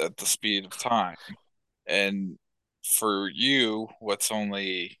 at the speed of time. And for you, what's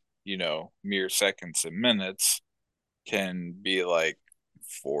only, mere seconds and minutes can be like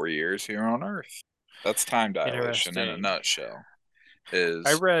 4 years here on Earth. That's time dilation in a Interesting. nutshell. I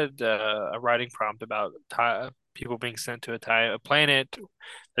Is read a writing prompt about people being sent to a planet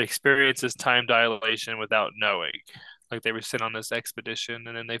that experiences time dilation without knowing. Like they were sent on this expedition,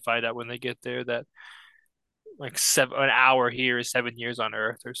 and then they find out when they get there that like an hour here is 7 years on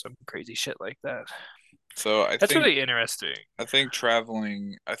Earth, or some crazy shit like that. so I That's think really interesting. I think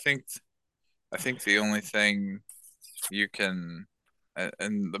traveling I think the only thing you can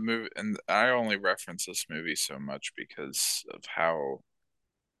and the movie and I only reference this movie so much because of how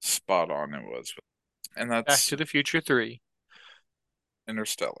spot on it was. And Back that's to the Future 3.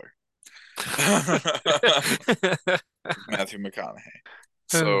 Interstellar. Matthew McConaughey.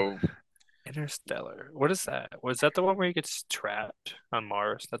 Oh, So Interstellar. What is that? Was that the one where he gets trapped on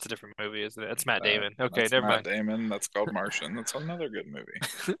Mars? That's a different movie, isn't it? It's Matt Damon. Okay, that's never Matt mind. Damon. That's called Martian. That's another good movie.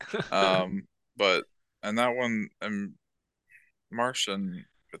 Um, but and that one and Martian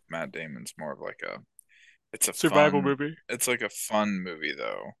with Matt Damon's more of like it's a Survival fun movie. it's like a fun movie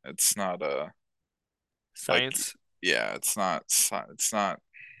though. It's not a like Science. yeah, it's not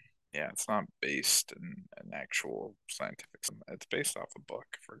based in an actual scientific. It's based off a book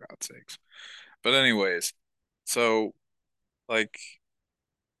for God's sakes. But anyways, so like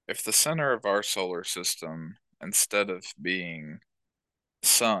if the center of our solar system instead of being the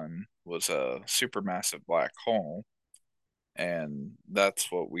sun was a supermassive black hole and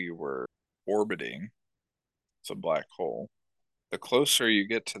that's what we were orbiting, it's a black hole. The closer you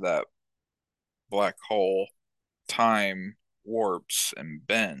get to that black hole, time warps and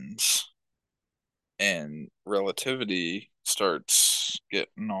bends, and relativity starts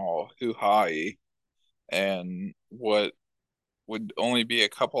getting all hoo-ha-y. and what would only be a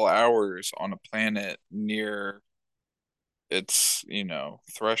couple hours on a planet near its,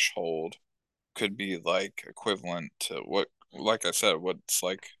 threshold could be like equivalent to what, like I said, what's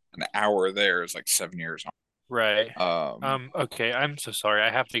like an hour there is like 7 years Right. on. Okay, I'm so sorry.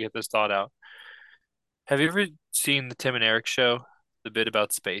 I have to get this thought out. Have you ever seen the Tim and Eric show? The bit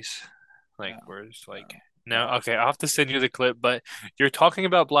about space? Like No, where it's like no, no, what? okay, I'll have to send you the clip, but you're talking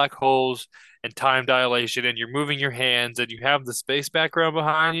about black holes and time dilation and you're moving your hands and you have the space background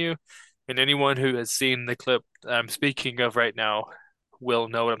behind you. And anyone who has seen the clip I'm speaking of right now will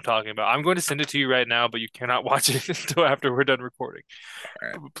know what I'm talking about. I'm going to send it to you right now, but you cannot watch it until after we're done recording. All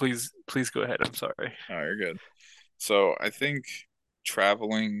right. Please go ahead. I'm sorry. Oh, you're good. So I think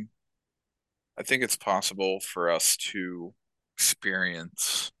traveling, I think it's possible for us to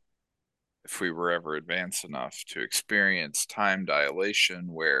experience, if we were ever advanced enough, to experience time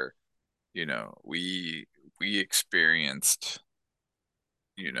dilation where, we experienced,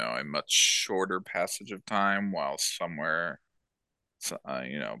 a much shorter passage of time while somewhere,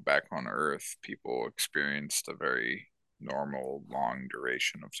 back on Earth, people experienced a very normal, long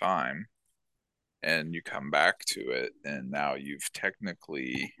duration of time. And you come back to it, and now you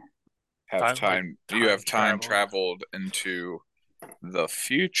Time have time travel. traveled into the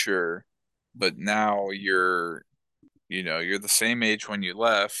future, but now you're the same age when you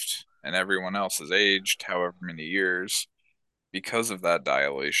left, and everyone else has aged however many years because of that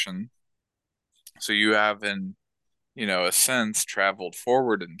dilation. So you have, in a sense, traveled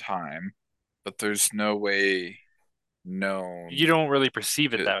forward in time, but there's no way You known don't really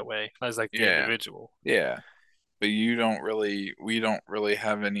perceive it to, that way as like the yeah, individual. yeah. But we don't really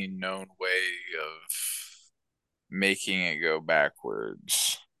have any known way of making it go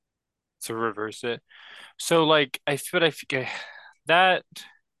backwards. To reverse it. So like I feel that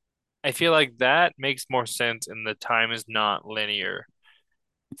I feel like that makes more sense in the time is not linear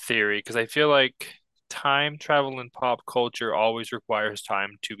theory because I feel like time travel in pop culture always requires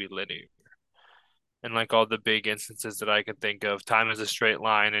time to be linear. And like all the big instances that I can think of, time is a straight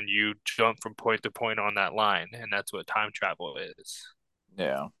line and you jump from point to point on that line, and that's what time travel is.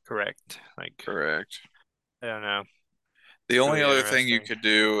 Yeah, Correct. Like, correct. I don't know. The It's only really other thing you interesting. could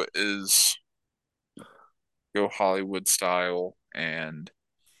do is go Hollywood style, and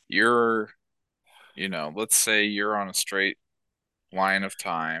you're, let's say you're on a straight line of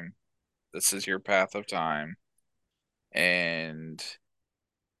time. This is your path of time, and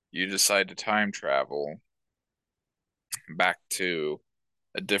you decide to time travel back to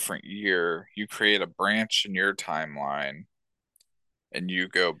a different year. You create a branch in your timeline, and you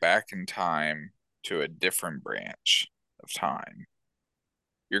go back in time to a different branch of time.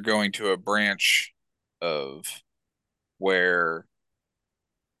 You're going to a branch of where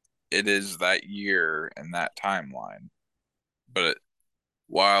it is that year and that timeline. But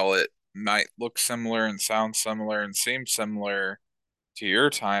while it might look similar and sound similar and seem similar to your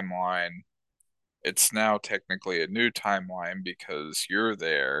timeline, it's now technically a new timeline because you're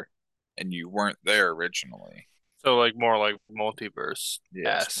there and you weren't there originally. So like more like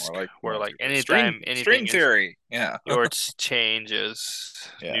Yes, more multiverse-esque, like where like multiverse. String anytime string anything is theory. Yeah. or it changes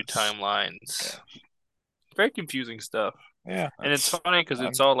new Yes. timelines. Yeah. Very confusing stuff. Yeah, And it's that's funny because fun.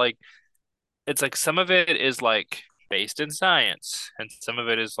 it's like some of it is like based in science and some of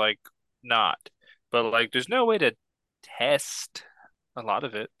it is like not. But like there's no way to test a lot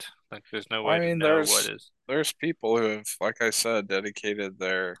of it. Like there's no Well, I way to mean, know what is. there's people who have, like I said, dedicated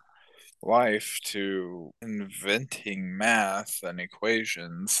their life to inventing math and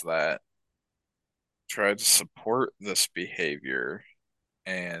equations that try to support this behavior.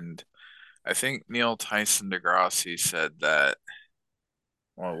 And I think Neil Tyson deGrasse said that,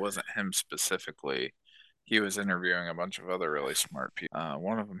 well, it wasn't him specifically. He was interviewing a bunch of other really smart people.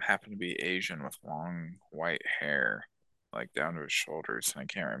 One of them happened to be Asian with long white hair, like down to his shoulders. And I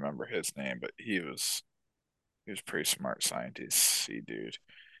can't remember his name, but he was a pretty smart scientist, dude.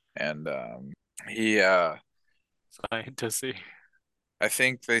 And he Scientisty. I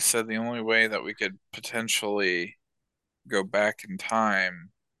think they said the only way that we could potentially go back in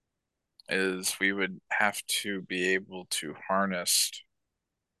time is we would have to be able to harness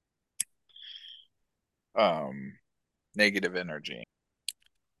um, negative energy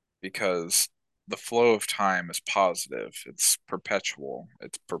because the flow of time is positive. It's perpetual.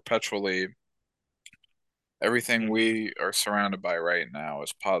 It's perpetually everything Hmm. we are surrounded by right now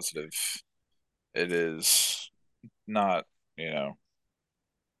is positive. It is not, you know,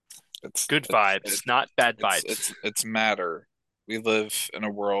 it's Good it's it, vibes, not bad it's vibes. it's it's matter. We live in a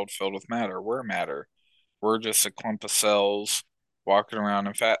world filled with matter. We're matter. We're just a clump of cells walking around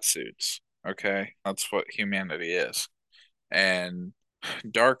in fat suits. Okay, that's what humanity is. And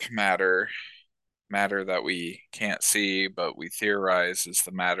dark matter, matter that we can't see, but we theorize is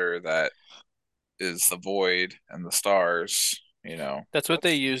the matter that is the void and the stars. That's what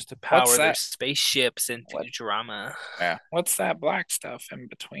they use to What's power their that? spaceships in What? Futurama. Yeah, what's that black stuff in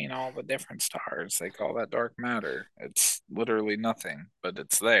between all the different stars? They call that dark matter. It's literally nothing, but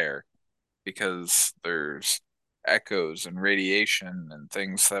it's there because there's echoes and radiation and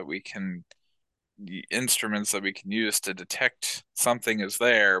things that we can, the instruments that we can use to detect something is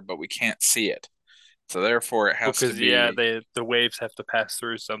there, but we can't see it. So therefore, it has to Because yeah, be, the waves have to pass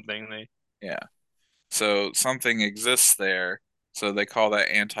through something. They yeah. So something exists there. So they call that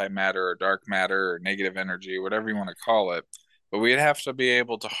antimatter or dark matter or negative energy, whatever you want to call it. But we'd have to be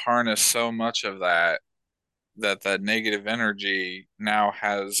able to harness so much of that negative energy now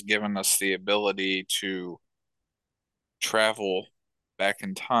has given us the ability to travel back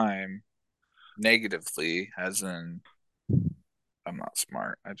in time negatively, as in I'm not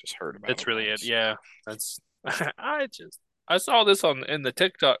smart. I just heard about that's it really it. once. Yeah, that's I saw this on in the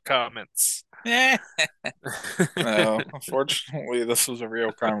TikTok comments. Eh, no, unfortunately, this was a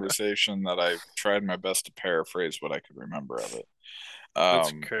real conversation that I tried my best to paraphrase what I could remember of it.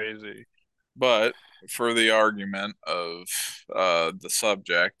 That's Um, crazy. but for the argument of the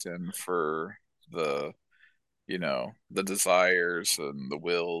subject and for the, the desires and the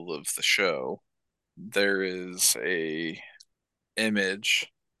will of the show, there is a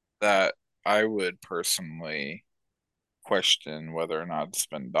image that I would personally question whether or not it's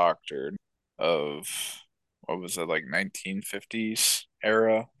been doctored of what was it, like 1950s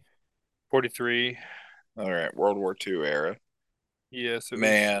era? 43. All right, World War II era. Yes, it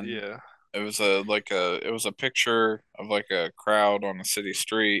was. Man, Yeah. it was a picture of like a crowd on a city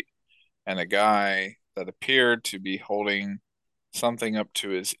street and a guy that appeared to be holding something up to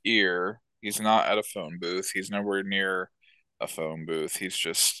his ear. He's not at a phone booth. He's nowhere near a phone booth. He's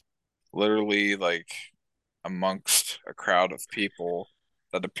just literally like amongst a crowd of people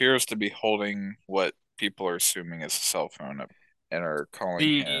that appears to be holding what people are assuming is a cell phone up and are calling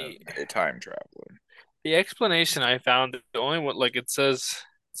The him a time traveler. the explanation I found, the only one like it says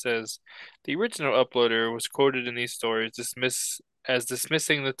the original uploader was quoted in these stories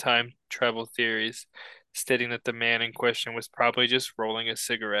dismissing the time travel theories, stating that the man in question was probably just rolling a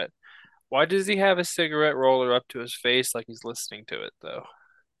cigarette. Why does he have a cigarette roller up to his face like he's listening to it though?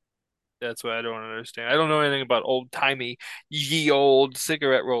 That's what I don't understand. I don't know anything about old-timey ye old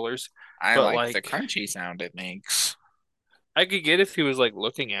cigarette rollers, I but like the like crunchy sound it makes. I could get if he was like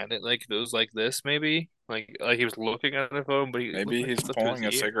looking at it, like it was like this maybe, like he was looking at the phone, but he looked Maybe like he's it's up to his pulling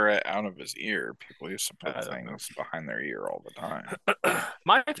a ear. cigarette out of his ear. People used to put I don't know. things behind their ear all the time.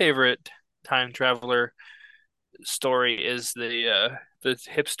 My favorite time traveler story is the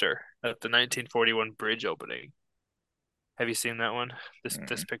hipster at the 1941 bridge opening. Have you seen that one? This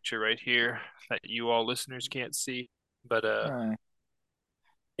Mm. picture right here that you all listeners can't see, but Uh,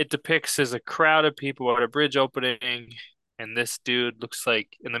 it depicts as a crowd of people at a bridge opening, and this dude looks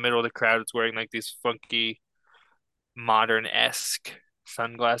like in the middle of the crowd is wearing like these funky modern-esque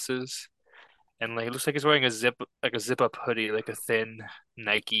sunglasses. And like it looks like he's wearing a zip up hoodie, like a thin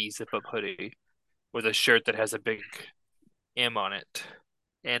Nike zip up hoodie with a shirt that has a big M on it.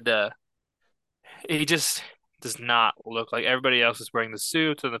 And he just does not look like everybody else is wearing the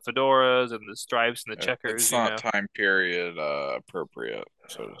suits and the fedoras and the stripes and the it's checkers, you not know. time period appropriate,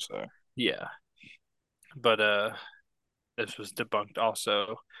 so to say. Yeah. But this was debunked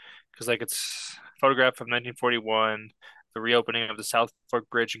also because like it's a photograph from 1941, the reopening of the South Fork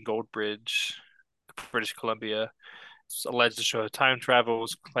Bridge and Gold Bridge, British Columbia. It's alleged to show time travel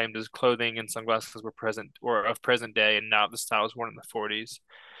was claimed as clothing and sunglasses were present or of present day and not the style was worn in the 40s.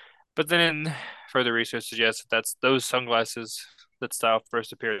 But then further research suggests that that's those sunglasses that style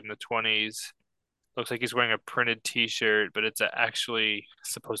first appeared in the 20s. Looks like he's wearing a printed T-shirt, but it's actually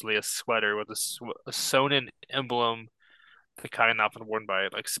supposedly a sweater with a sewn-in emblem, the kind often worn by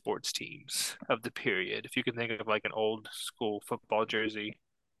like sports teams of the period. If you can think of like an old school football jersey,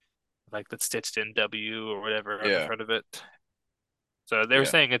 like that's stitched in W or whatever on the Yeah, front of it. So they were yeah,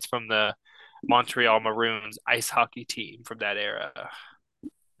 saying it's from the Montreal Maroons ice hockey team from that era.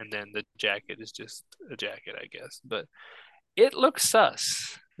 And then the jacket is just a jacket, I guess. But it looks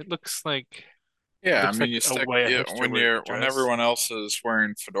sus. It yeah. I looks mean, like you a stick way a yeah, hipster would when dress. everyone else is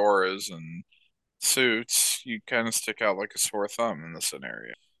wearing fedoras and suits, you kind of stick out like a sore thumb in the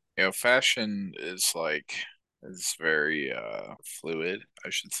scenario. Fashion is very fluid, I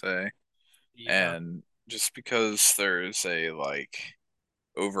should say. Yeah. And just because there's a like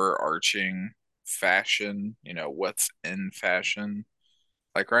overarching fashion, what's in fashion,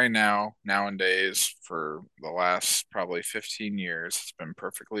 Like right now, nowadays, for the last probably 15 years, it's been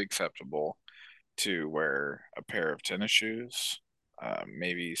perfectly acceptable to wear a pair of tennis shoes,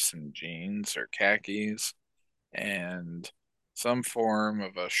 maybe some jeans or khakis, and some form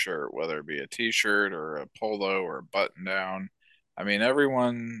of a shirt, whether it be a t-shirt or a polo or a button down. I mean,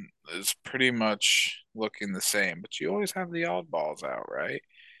 everyone is pretty much looking the same, but you always have the oddballs out, right?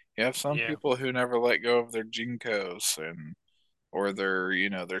 You have some Yeah. people who never let go of their JNCOs and or their,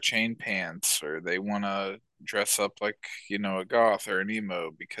 their chain pants, or they want to dress up like, a goth or an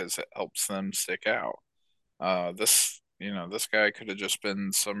emo because it helps them stick out. This guy could have just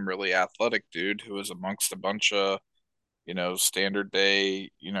been some really athletic dude who was amongst a bunch of, standard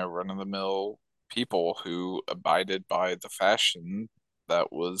day, run-of-the-mill people who abided by the fashion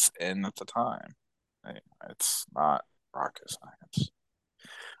that was in at the time. It's not rocket science.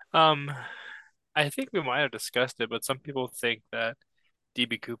 Um, I think we might have discussed it, but some people think that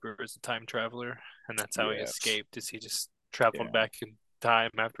DB Cooper is a time traveler, and that's how he Yes. escaped. Is he just traveled Yeah. back in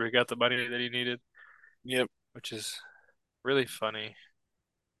time after he got the money that he needed, Yep. which is really funny.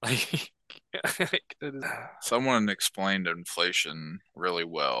 Like, like, it is- Someone explained inflation really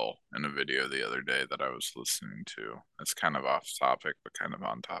well in a video the other day that I was listening to. It's kind of off topic, but kind of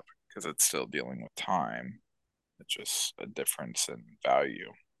on topic because it's still dealing with time. It's just a difference in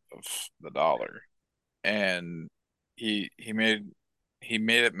value of the dollar. And he he made he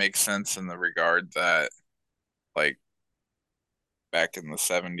made it make sense in the regard that like back in the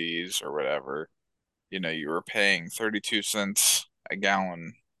 70s or whatever, you were paying 32 cents a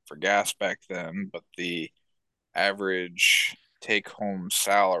gallon for gas back then, but the average take home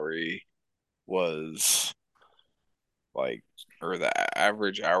salary was like, or the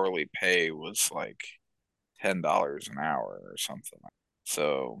average hourly pay was like $10 an hour or something.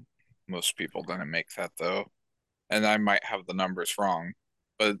 So most people didn't make that though. And I might have the numbers wrong,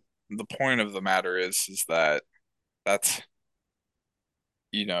 but the point of the matter is that that's,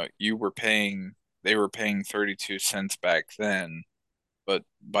 they were paying 32 cents back then, but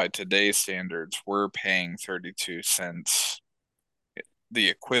by today's standards, we're paying 32 cents, the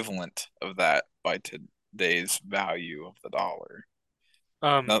equivalent of that by today's value of the dollar.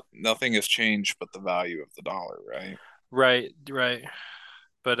 um, No, nothing has changed but the value of the dollar, right? right, right.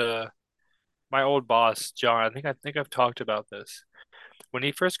 But my old boss, John, I think I've talked about this. When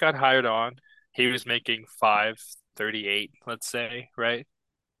he first got hired on, he was making 538, let's say, right?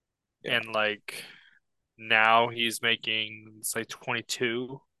 Yeah, And like now he's making it's like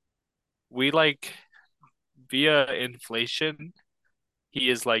 22. We like via inflation, he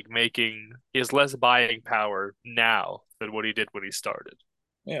has less buying power now than what he did when he started.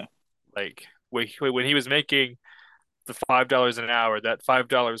 yeah, Like when he was making the $5 an hour, that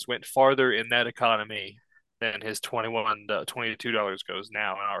 $5 went farther in that economy than his 21 $22 goes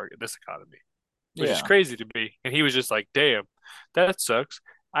now in our this economy, which is yeah, crazy to me. And he was just like, "Damn, that sucks.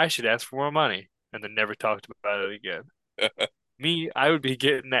 I should ask for more money," and then never talked about it again. Me, I would be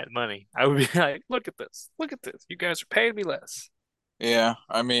getting that money. I would be like, "Look at this. Look at this. You guys are paying me less." yeah.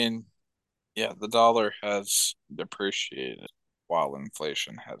 I mean, yeah, the dollar has depreciated while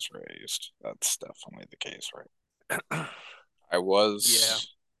inflation has raised. That's definitely the case, right? I Yeah, was,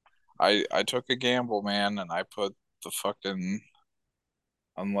 I took a gamble, man, and I put the fucking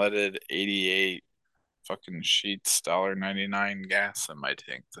unleaded 88 fucking sheets $1.99 gas in my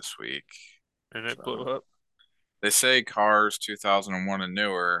tank this week. and it blew So up. they say cars 2001 and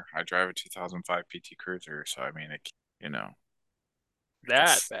newer. I drive a 2005 PT Cruiser, so I mean, you know, I That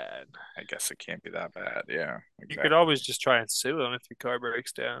guess bad. I guess it can't be that bad. Yeah, You could exactly. always just try and sue them if your car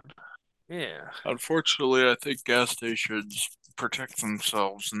breaks down. Yeah, Unfortunately, I think gas stations protect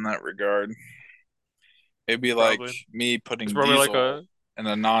themselves in that regard. It'd be like probably. me It's putting probably like diesel a. in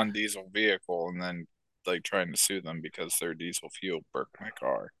a non-diesel vehicle and then like trying to sue them because their diesel fuel broke my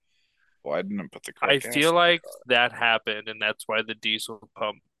car. Well, I didn't put the I correct gas feel in my like car, that happened, and that's why the diesel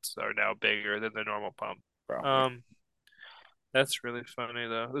pumps are now bigger than the normal pump. probably. Um, that's really funny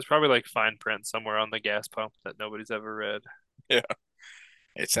though. There's probably like fine print somewhere on the gas pump that nobody's ever read. Yeah,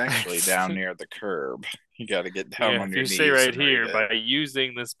 it's actually down near the curb. You got to get down Yeah, on if your you say knees right and read here, it. by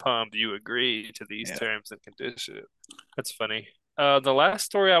using this pump, you agree to these Yeah. terms and conditions. That's funny. The last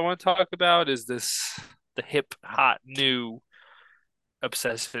story I want to talk about is the hip, hot, new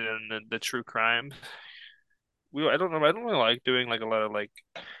obsession in the true crime. I don't know, I don't really like doing like a lot of like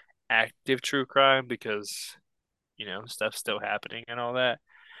active true crime because, stuff's still happening and all that.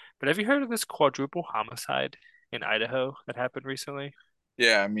 But have you heard of this quadruple homicide in Idaho that happened recently?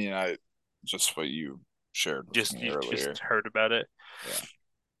 Yeah, I mean, I just what you shared with Just me you just earlier. heard about it. Yeah.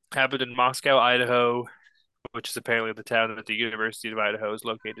 Happened in Moscow, Idaho. which is apparently the town that the University of Idaho is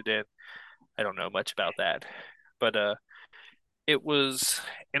located in. I don't know much about that, but it was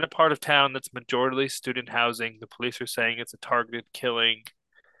in a part of town that's majority student housing. The police are saying it's a targeted killing.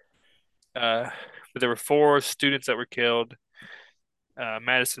 Uh, but there were four students that were killed: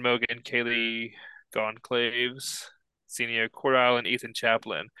 Madison Mogen, Kaylee Goncalves, Senior Cordell, and Ethan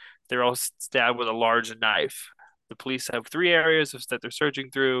Chaplin. They're all stabbed with a large knife. The police have three areas that they're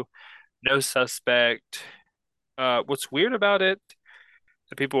searching through. No suspect. What's weird about it?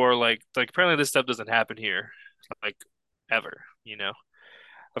 The people are like apparently this stuff doesn't happen here, like ever.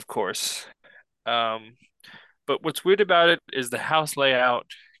 Of course. Um, but what's weird about it is the house layout,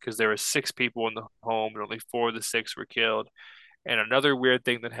 because there were six people in the home and only four of the six were killed. And another weird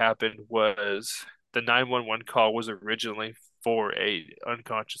thing that happened was the 911 call was originally for a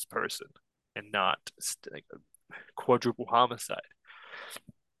unconscious person and not like a quadruple homicide.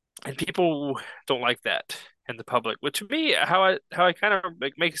 And people don't like that in the public. Which to me, how I kind of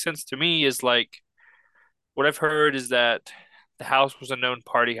like makes sense to me is like what I've heard is that the house was a known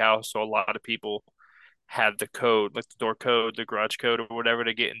party house, so a lot of people had the code, like the door code, the garage code, or whatever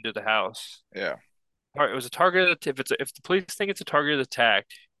to get into the house. Yeah. It was a targeted. If the police think it's a targeted attack,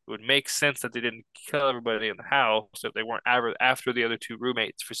 it would make sense that they didn't kill everybody in the house if they weren't after the other two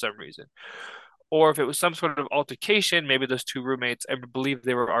roommates for some reason. Or if it was some sort of altercation, maybe those two roommates, I believe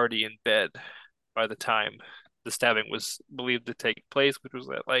they were already in bed by the time the stabbing was believed to take place, which was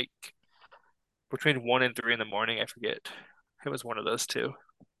at like between 1 and 3 in the morning. I forget. It was one of those two.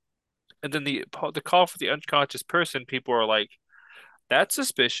 And then the call for the unconscious person, people are like, "That's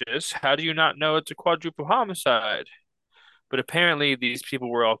suspicious. How do you not know it's a quadruple homicide?" But apparently, these people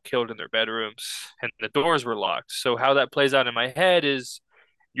were all killed in their bedrooms and the doors were locked. So, how that plays out in my head is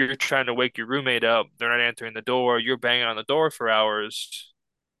you're trying to wake your roommate up. They're not answering the door. You're banging on the door for hours.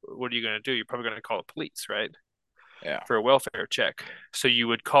 What are you going to do? You're probably going to call the police, right? Yeah. For a welfare check. So, you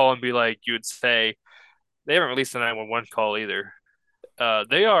would call and be like, you would say, they haven't released the 911 call either.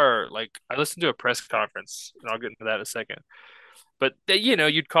 They are like, I listened to a press conference, and I'll get into that in a second. But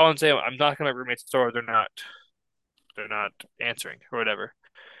you'd call and say, "I'm knocking on my roommate's door. They're not answering or whatever."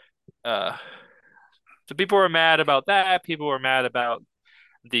 Uh, so people were mad about that. People were mad about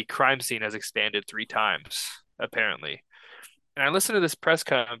the crime scene has expanded 3 times, apparently. And I listened to this press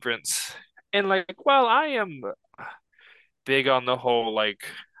conference, and like, well, I am big on the whole like,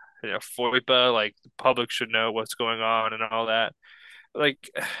 FOIPA, like the public should know what's going on and all that. Like,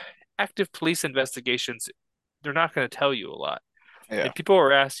 active police investigations, they're not going to tell you a lot. Yeah. And people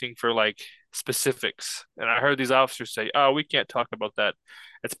were asking for like specifics. And I heard these officers say, "Oh, we can't talk about that.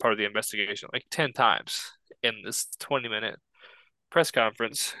 It's part of the investigation," like 10 times in this 20-minute press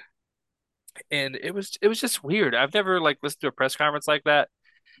conference. And it was just weird. I've never like listened to a press conference like that.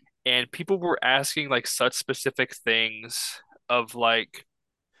 And people were asking like such specific things of like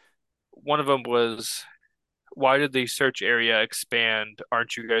one of them was, "Why did the search area expand?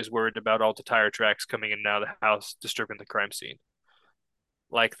 Aren't you guys worried about all the tire tracks coming in and out of the house disturbing the crime scene?"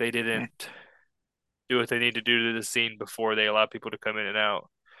 Like they Hmm. didn't do what they need to do to the scene before they allow people to come in and out.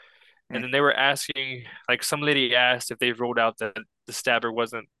 Hmm. And then they were asking, like some lady asked if they ruled out that the stabber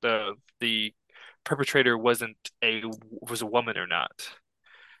wasn't the perpetrator was a woman or not.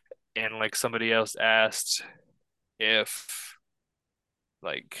 And like somebody else asked if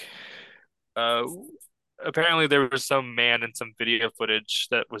like uh apparently there was some man in some video footage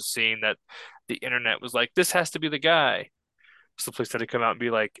that was seen that the internet was like, "This has to be the guy." So the police had to come out and be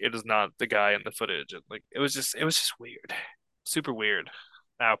like, "It is not the guy in the footage." And like it was just weird. Super weird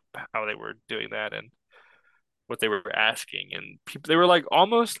how they were doing that and what they were asking. And people they were like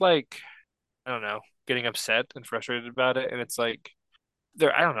almost like, I don't know, getting upset and frustrated about it. And it's like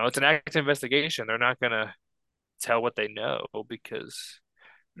they're I don't know, it's an active investigation. They're not gonna tell what they know because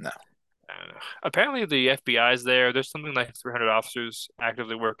No. I don't know. Apparently the FBI is there. There's something like 300 officers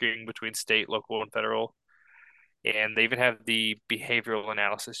actively working between state, local, and federal. And they even have the behavioral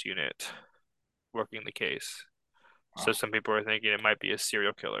analysis unit working the case. Oh, So some people are thinking it might be a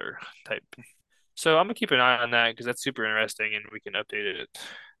serial killer type. So I'm gonna keep an eye on that because that's super interesting, and we can update it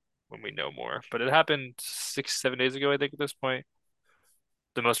when we know more. But it happened 6, 7 days ago, I think, at this point.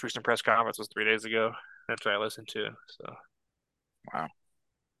 The most recent press conference was 3 days ago. That's what I listened to. So wow.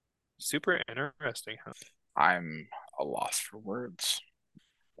 super interesting, huh? I'm a loss for words.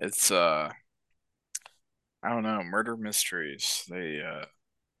 It's I don't know, murder mysteries. They're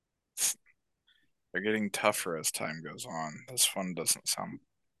getting tougher as time goes on. This one doesn't sound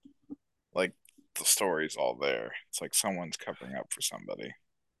like the story's all there. It's like someone's covering up for somebody.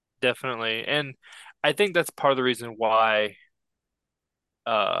 Definitely. And I think that's part of the reason why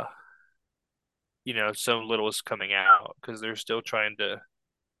uh so little is coming out because they're still trying to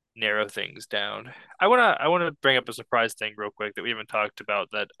narrow things down. I wanna bring up a surprise thing real quick that we haven't talked about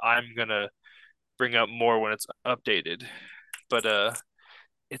that I'm gonna bring up more when it's updated. But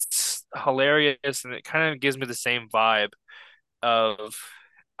it's hilarious and it kind of gives me the same vibe of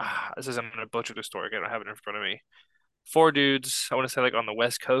this is I'm gonna butcher the story. I don't have it in front of me. Four dudes, I want to say like on the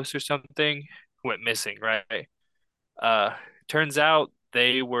West Coast or something, went missing, right? Uh, Turns out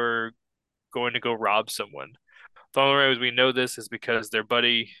they were going to go rob someone. The only way we know this is because their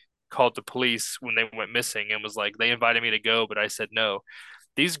buddy called the police when they went missing and was like, they invited me to go, but I said no.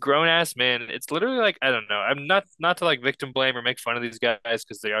 These grown ass men, it's literally like, I don't know. I'm not to like victim blame or make fun of these guys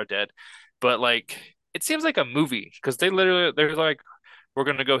because they are dead, but like it seems like a movie because they're like, we're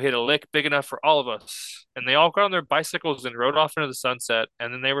gonna go hit a lick big enough for all of us, and they all got on their bicycles and rode off into the sunset,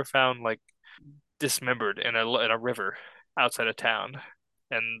 and then they were found like dismembered in a river outside of town,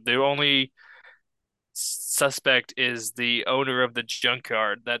 and the only suspect is the owner of the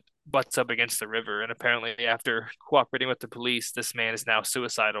junkyard that butts up against the river. And apparently, after cooperating with the police, this man is now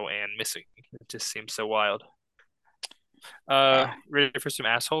suicidal and missing. It just seems so wild. Wow, Ready for some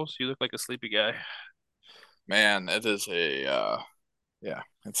assholes? You look like a sleepy guy. man, it is yeah,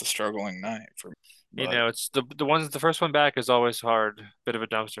 it's a struggling night for me. But It's the first one back is always hard. Bit of a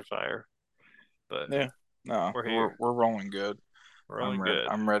dumpster fire, but yeah, no, we're we're here. we're rolling good. We're rolling good.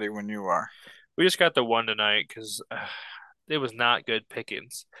 I'm ready when you are. We just got the one tonight because it was not good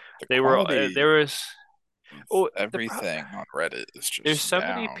pickings. The They were quality there was of oh everything on Reddit is there's just so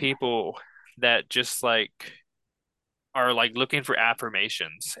many down. people that just like are like looking for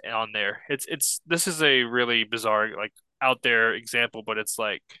affirmations on there. It's this is a really bizarre like out there example, but it's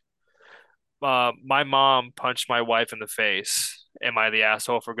like my mom punched my wife in the face. Am I the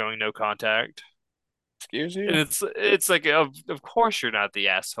asshole for going no contact? Excuse And you? it's like of course you're not the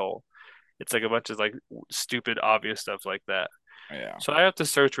asshole. It's like a bunch of like stupid obvious stuff like that. Yeah, So I have to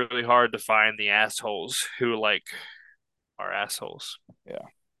search really hard to find the assholes who like are assholes. yeah.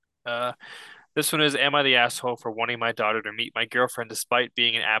 Uh this one is, am I the asshole for wanting my daughter to meet my girlfriend despite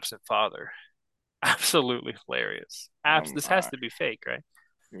being an absent father? Absolutely hilarious. This has My, to be fake, right?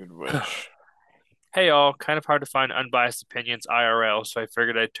 you'd wish. Hey all, kind of hard to find unbiased opinions IRL, so I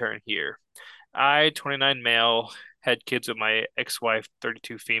figured I'd turn here. I, 29 male, had kids with my ex-wife,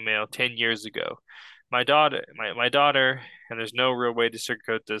 32 female, 10 years ago. My daughter, and there's no real way to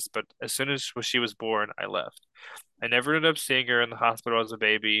sugarcoat this, but as soon as she was born, I left. I never ended up seeing her in the hospital as a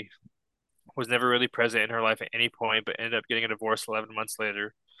baby, was never really present in her life at any point, but ended up getting a divorce 11 months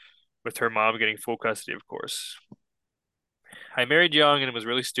later, with her mom getting full custody, of course. I married young and was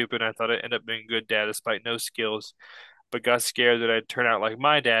really stupid. And I thought I'd end up being a good dad despite no skills, but got scared that I'd turn out like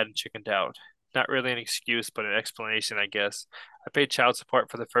my dad and chickened out. Not really an excuse, but an explanation, I guess. I paid child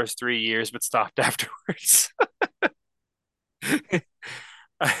support for the first 3 years, but stopped afterwards.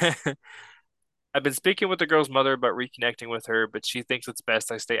 I've been speaking with the girl's mother about reconnecting with her, but she thinks it's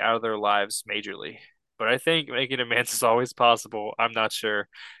best I stay out of their lives majorly. But I think making amends is always possible. I'm not sure.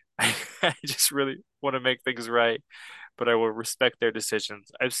 I just really want to make things right, but I will respect their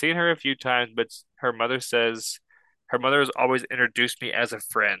decisions. I've seen her a few times, but her mother has always introduced me as a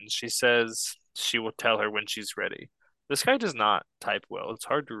friend. She says she will tell her when she's ready. This guy does not type well. It's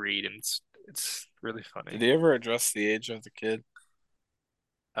hard to read and it's really Did funny. he ever address the age of the kid?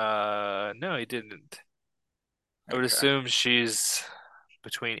 No, he didn't. I would Okay. assume she's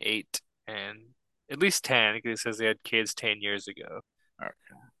between 8 and at least 10 because it says they had kids 10 years ago. Okay.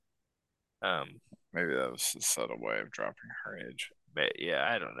 Um, Maybe that was a subtle way of dropping her age. but yeah,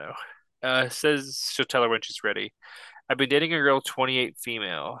 I don't know. Says she'll tell her when she's ready. I've been dating a girl, 28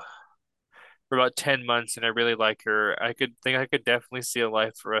 female, for about 10 months, and I really like her. I could definitely see a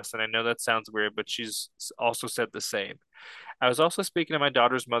life for us, and I know that sounds weird, but she's also said the same. I was also speaking to my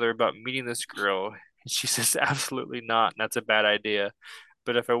daughter's mother about meeting this girl, and she says absolutely not, and that's a bad idea.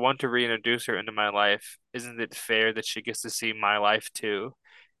 But if I want to reintroduce her into my life, isn't it fair that she gets to see my life too?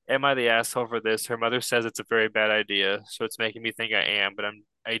 Am I the asshole for this? Her mother says it's a very bad idea, so it's making me think I am, but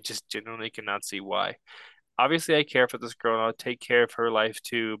I just genuinely cannot see why. Obviously, I care for this girl and I'll take care of her life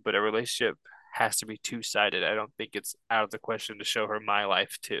too, but a relationship has to be two-sided. I don't think it's out of the question to show her my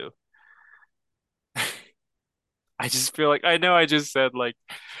life too. I just feel like I know I just said like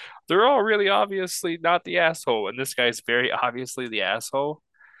they're all really obviously not the asshole, and this guy's very obviously the asshole,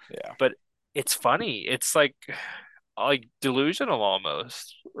 Yeah. but it's funny. It's like delusional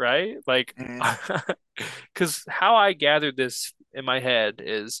almost, right? Like, Mhm. because how I gathered this in my head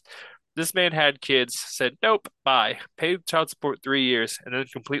is this man had kids, said, nope, bye, paid child support 3 years, and then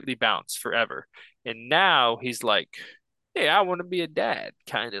completely bounced forever. And now he's like, hey, I want to be a dad,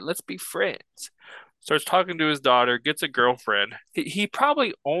 kind of. Let's be friends. Starts talking to his daughter, gets a girlfriend. He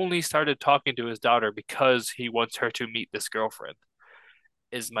probably only started talking to his daughter because he wants her to meet this girlfriend,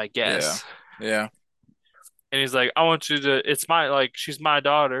 is my Yeah. guess. Yeah. And he's like, I want you to, it's my, like, she's my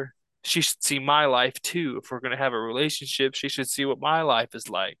daughter. She should see my life too. If we're going to have a relationship, she should see what my life is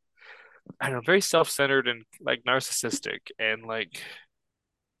like. I don't know, very self-centered and like narcissistic and like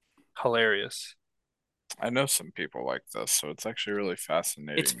hilarious. I know some people like this, so it's actually really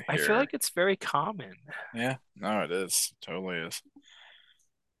fascinating to I feel hear. like it's very common. Yeah, no, it is. Totally is.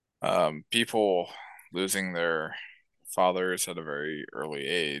 People losing their fathers at a very early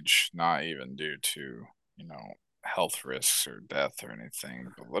age, not even due to, you know, health risks or death or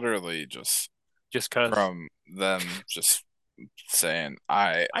anything, but literally just Just cause from them just saying,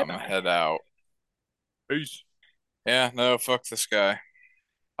 I I'm gonna die. head out. Peace. Yeah, no, fuck this guy.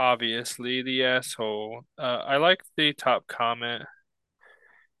 Obviously, the asshole. I like the top comment.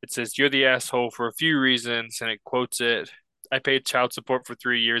 It says, "You're the asshole for a few reasons," and it quotes it. I paid child support for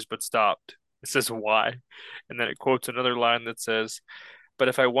 3 years but stopped. It says why. And then it quotes another line that says, "But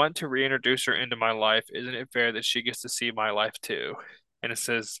if I want to reintroduce her into my life, isn't it fair that she gets to see my life too?" And it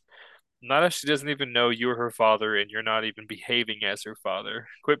says, "Not if she doesn't even know you're her father and you're not even behaving as her father.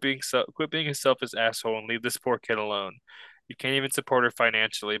 Quit being a selfish asshole and leave this poor kid alone. You can't even support her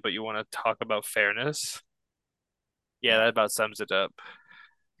financially, but you want to talk about fairness?" Yeah, Yeah, that about sums it up.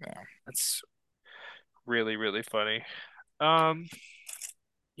 yeah. That's really, really funny. Um,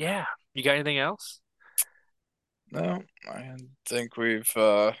 yeah. You got anything else? No, I think we've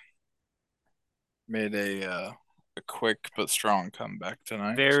made a quick but strong comeback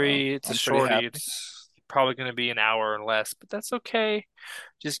tonight, so It's a I'm pretty shorty. happy. It's probably going to be an hour or less, but that's okay.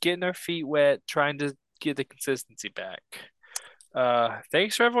 Just getting our feet wet, trying to get the consistency back.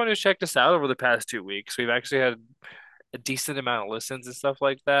 Thanks for everyone who's checked us out over the past 2 weeks. We've actually had a decent amount of listens and stuff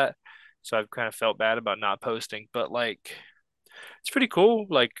like that. So I've kind of felt bad about not posting, but like it's pretty cool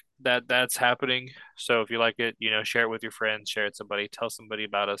like that's happening. So if you like it, share it with your friends, share it with somebody, tell somebody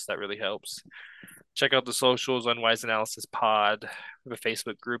about us. That really helps. Check out the socials, Unwise Analysis Pod. We have a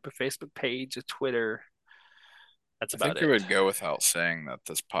Facebook group, a Facebook page, a Twitter. That's I about think it it. would go without saying that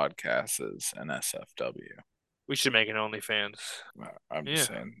this podcast is an SFW. We should make an OnlyFans. I'm just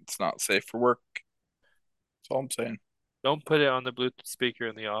Yeah. saying it's not safe for work. That's all I'm saying. Don't put it on the Bluetooth speaker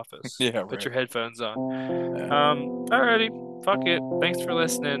in the office. Yeah, Put right. your headphones on. Yeah. Alrighty. Fuck it. Thanks for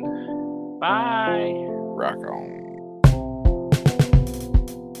listening. Bye. Rock on.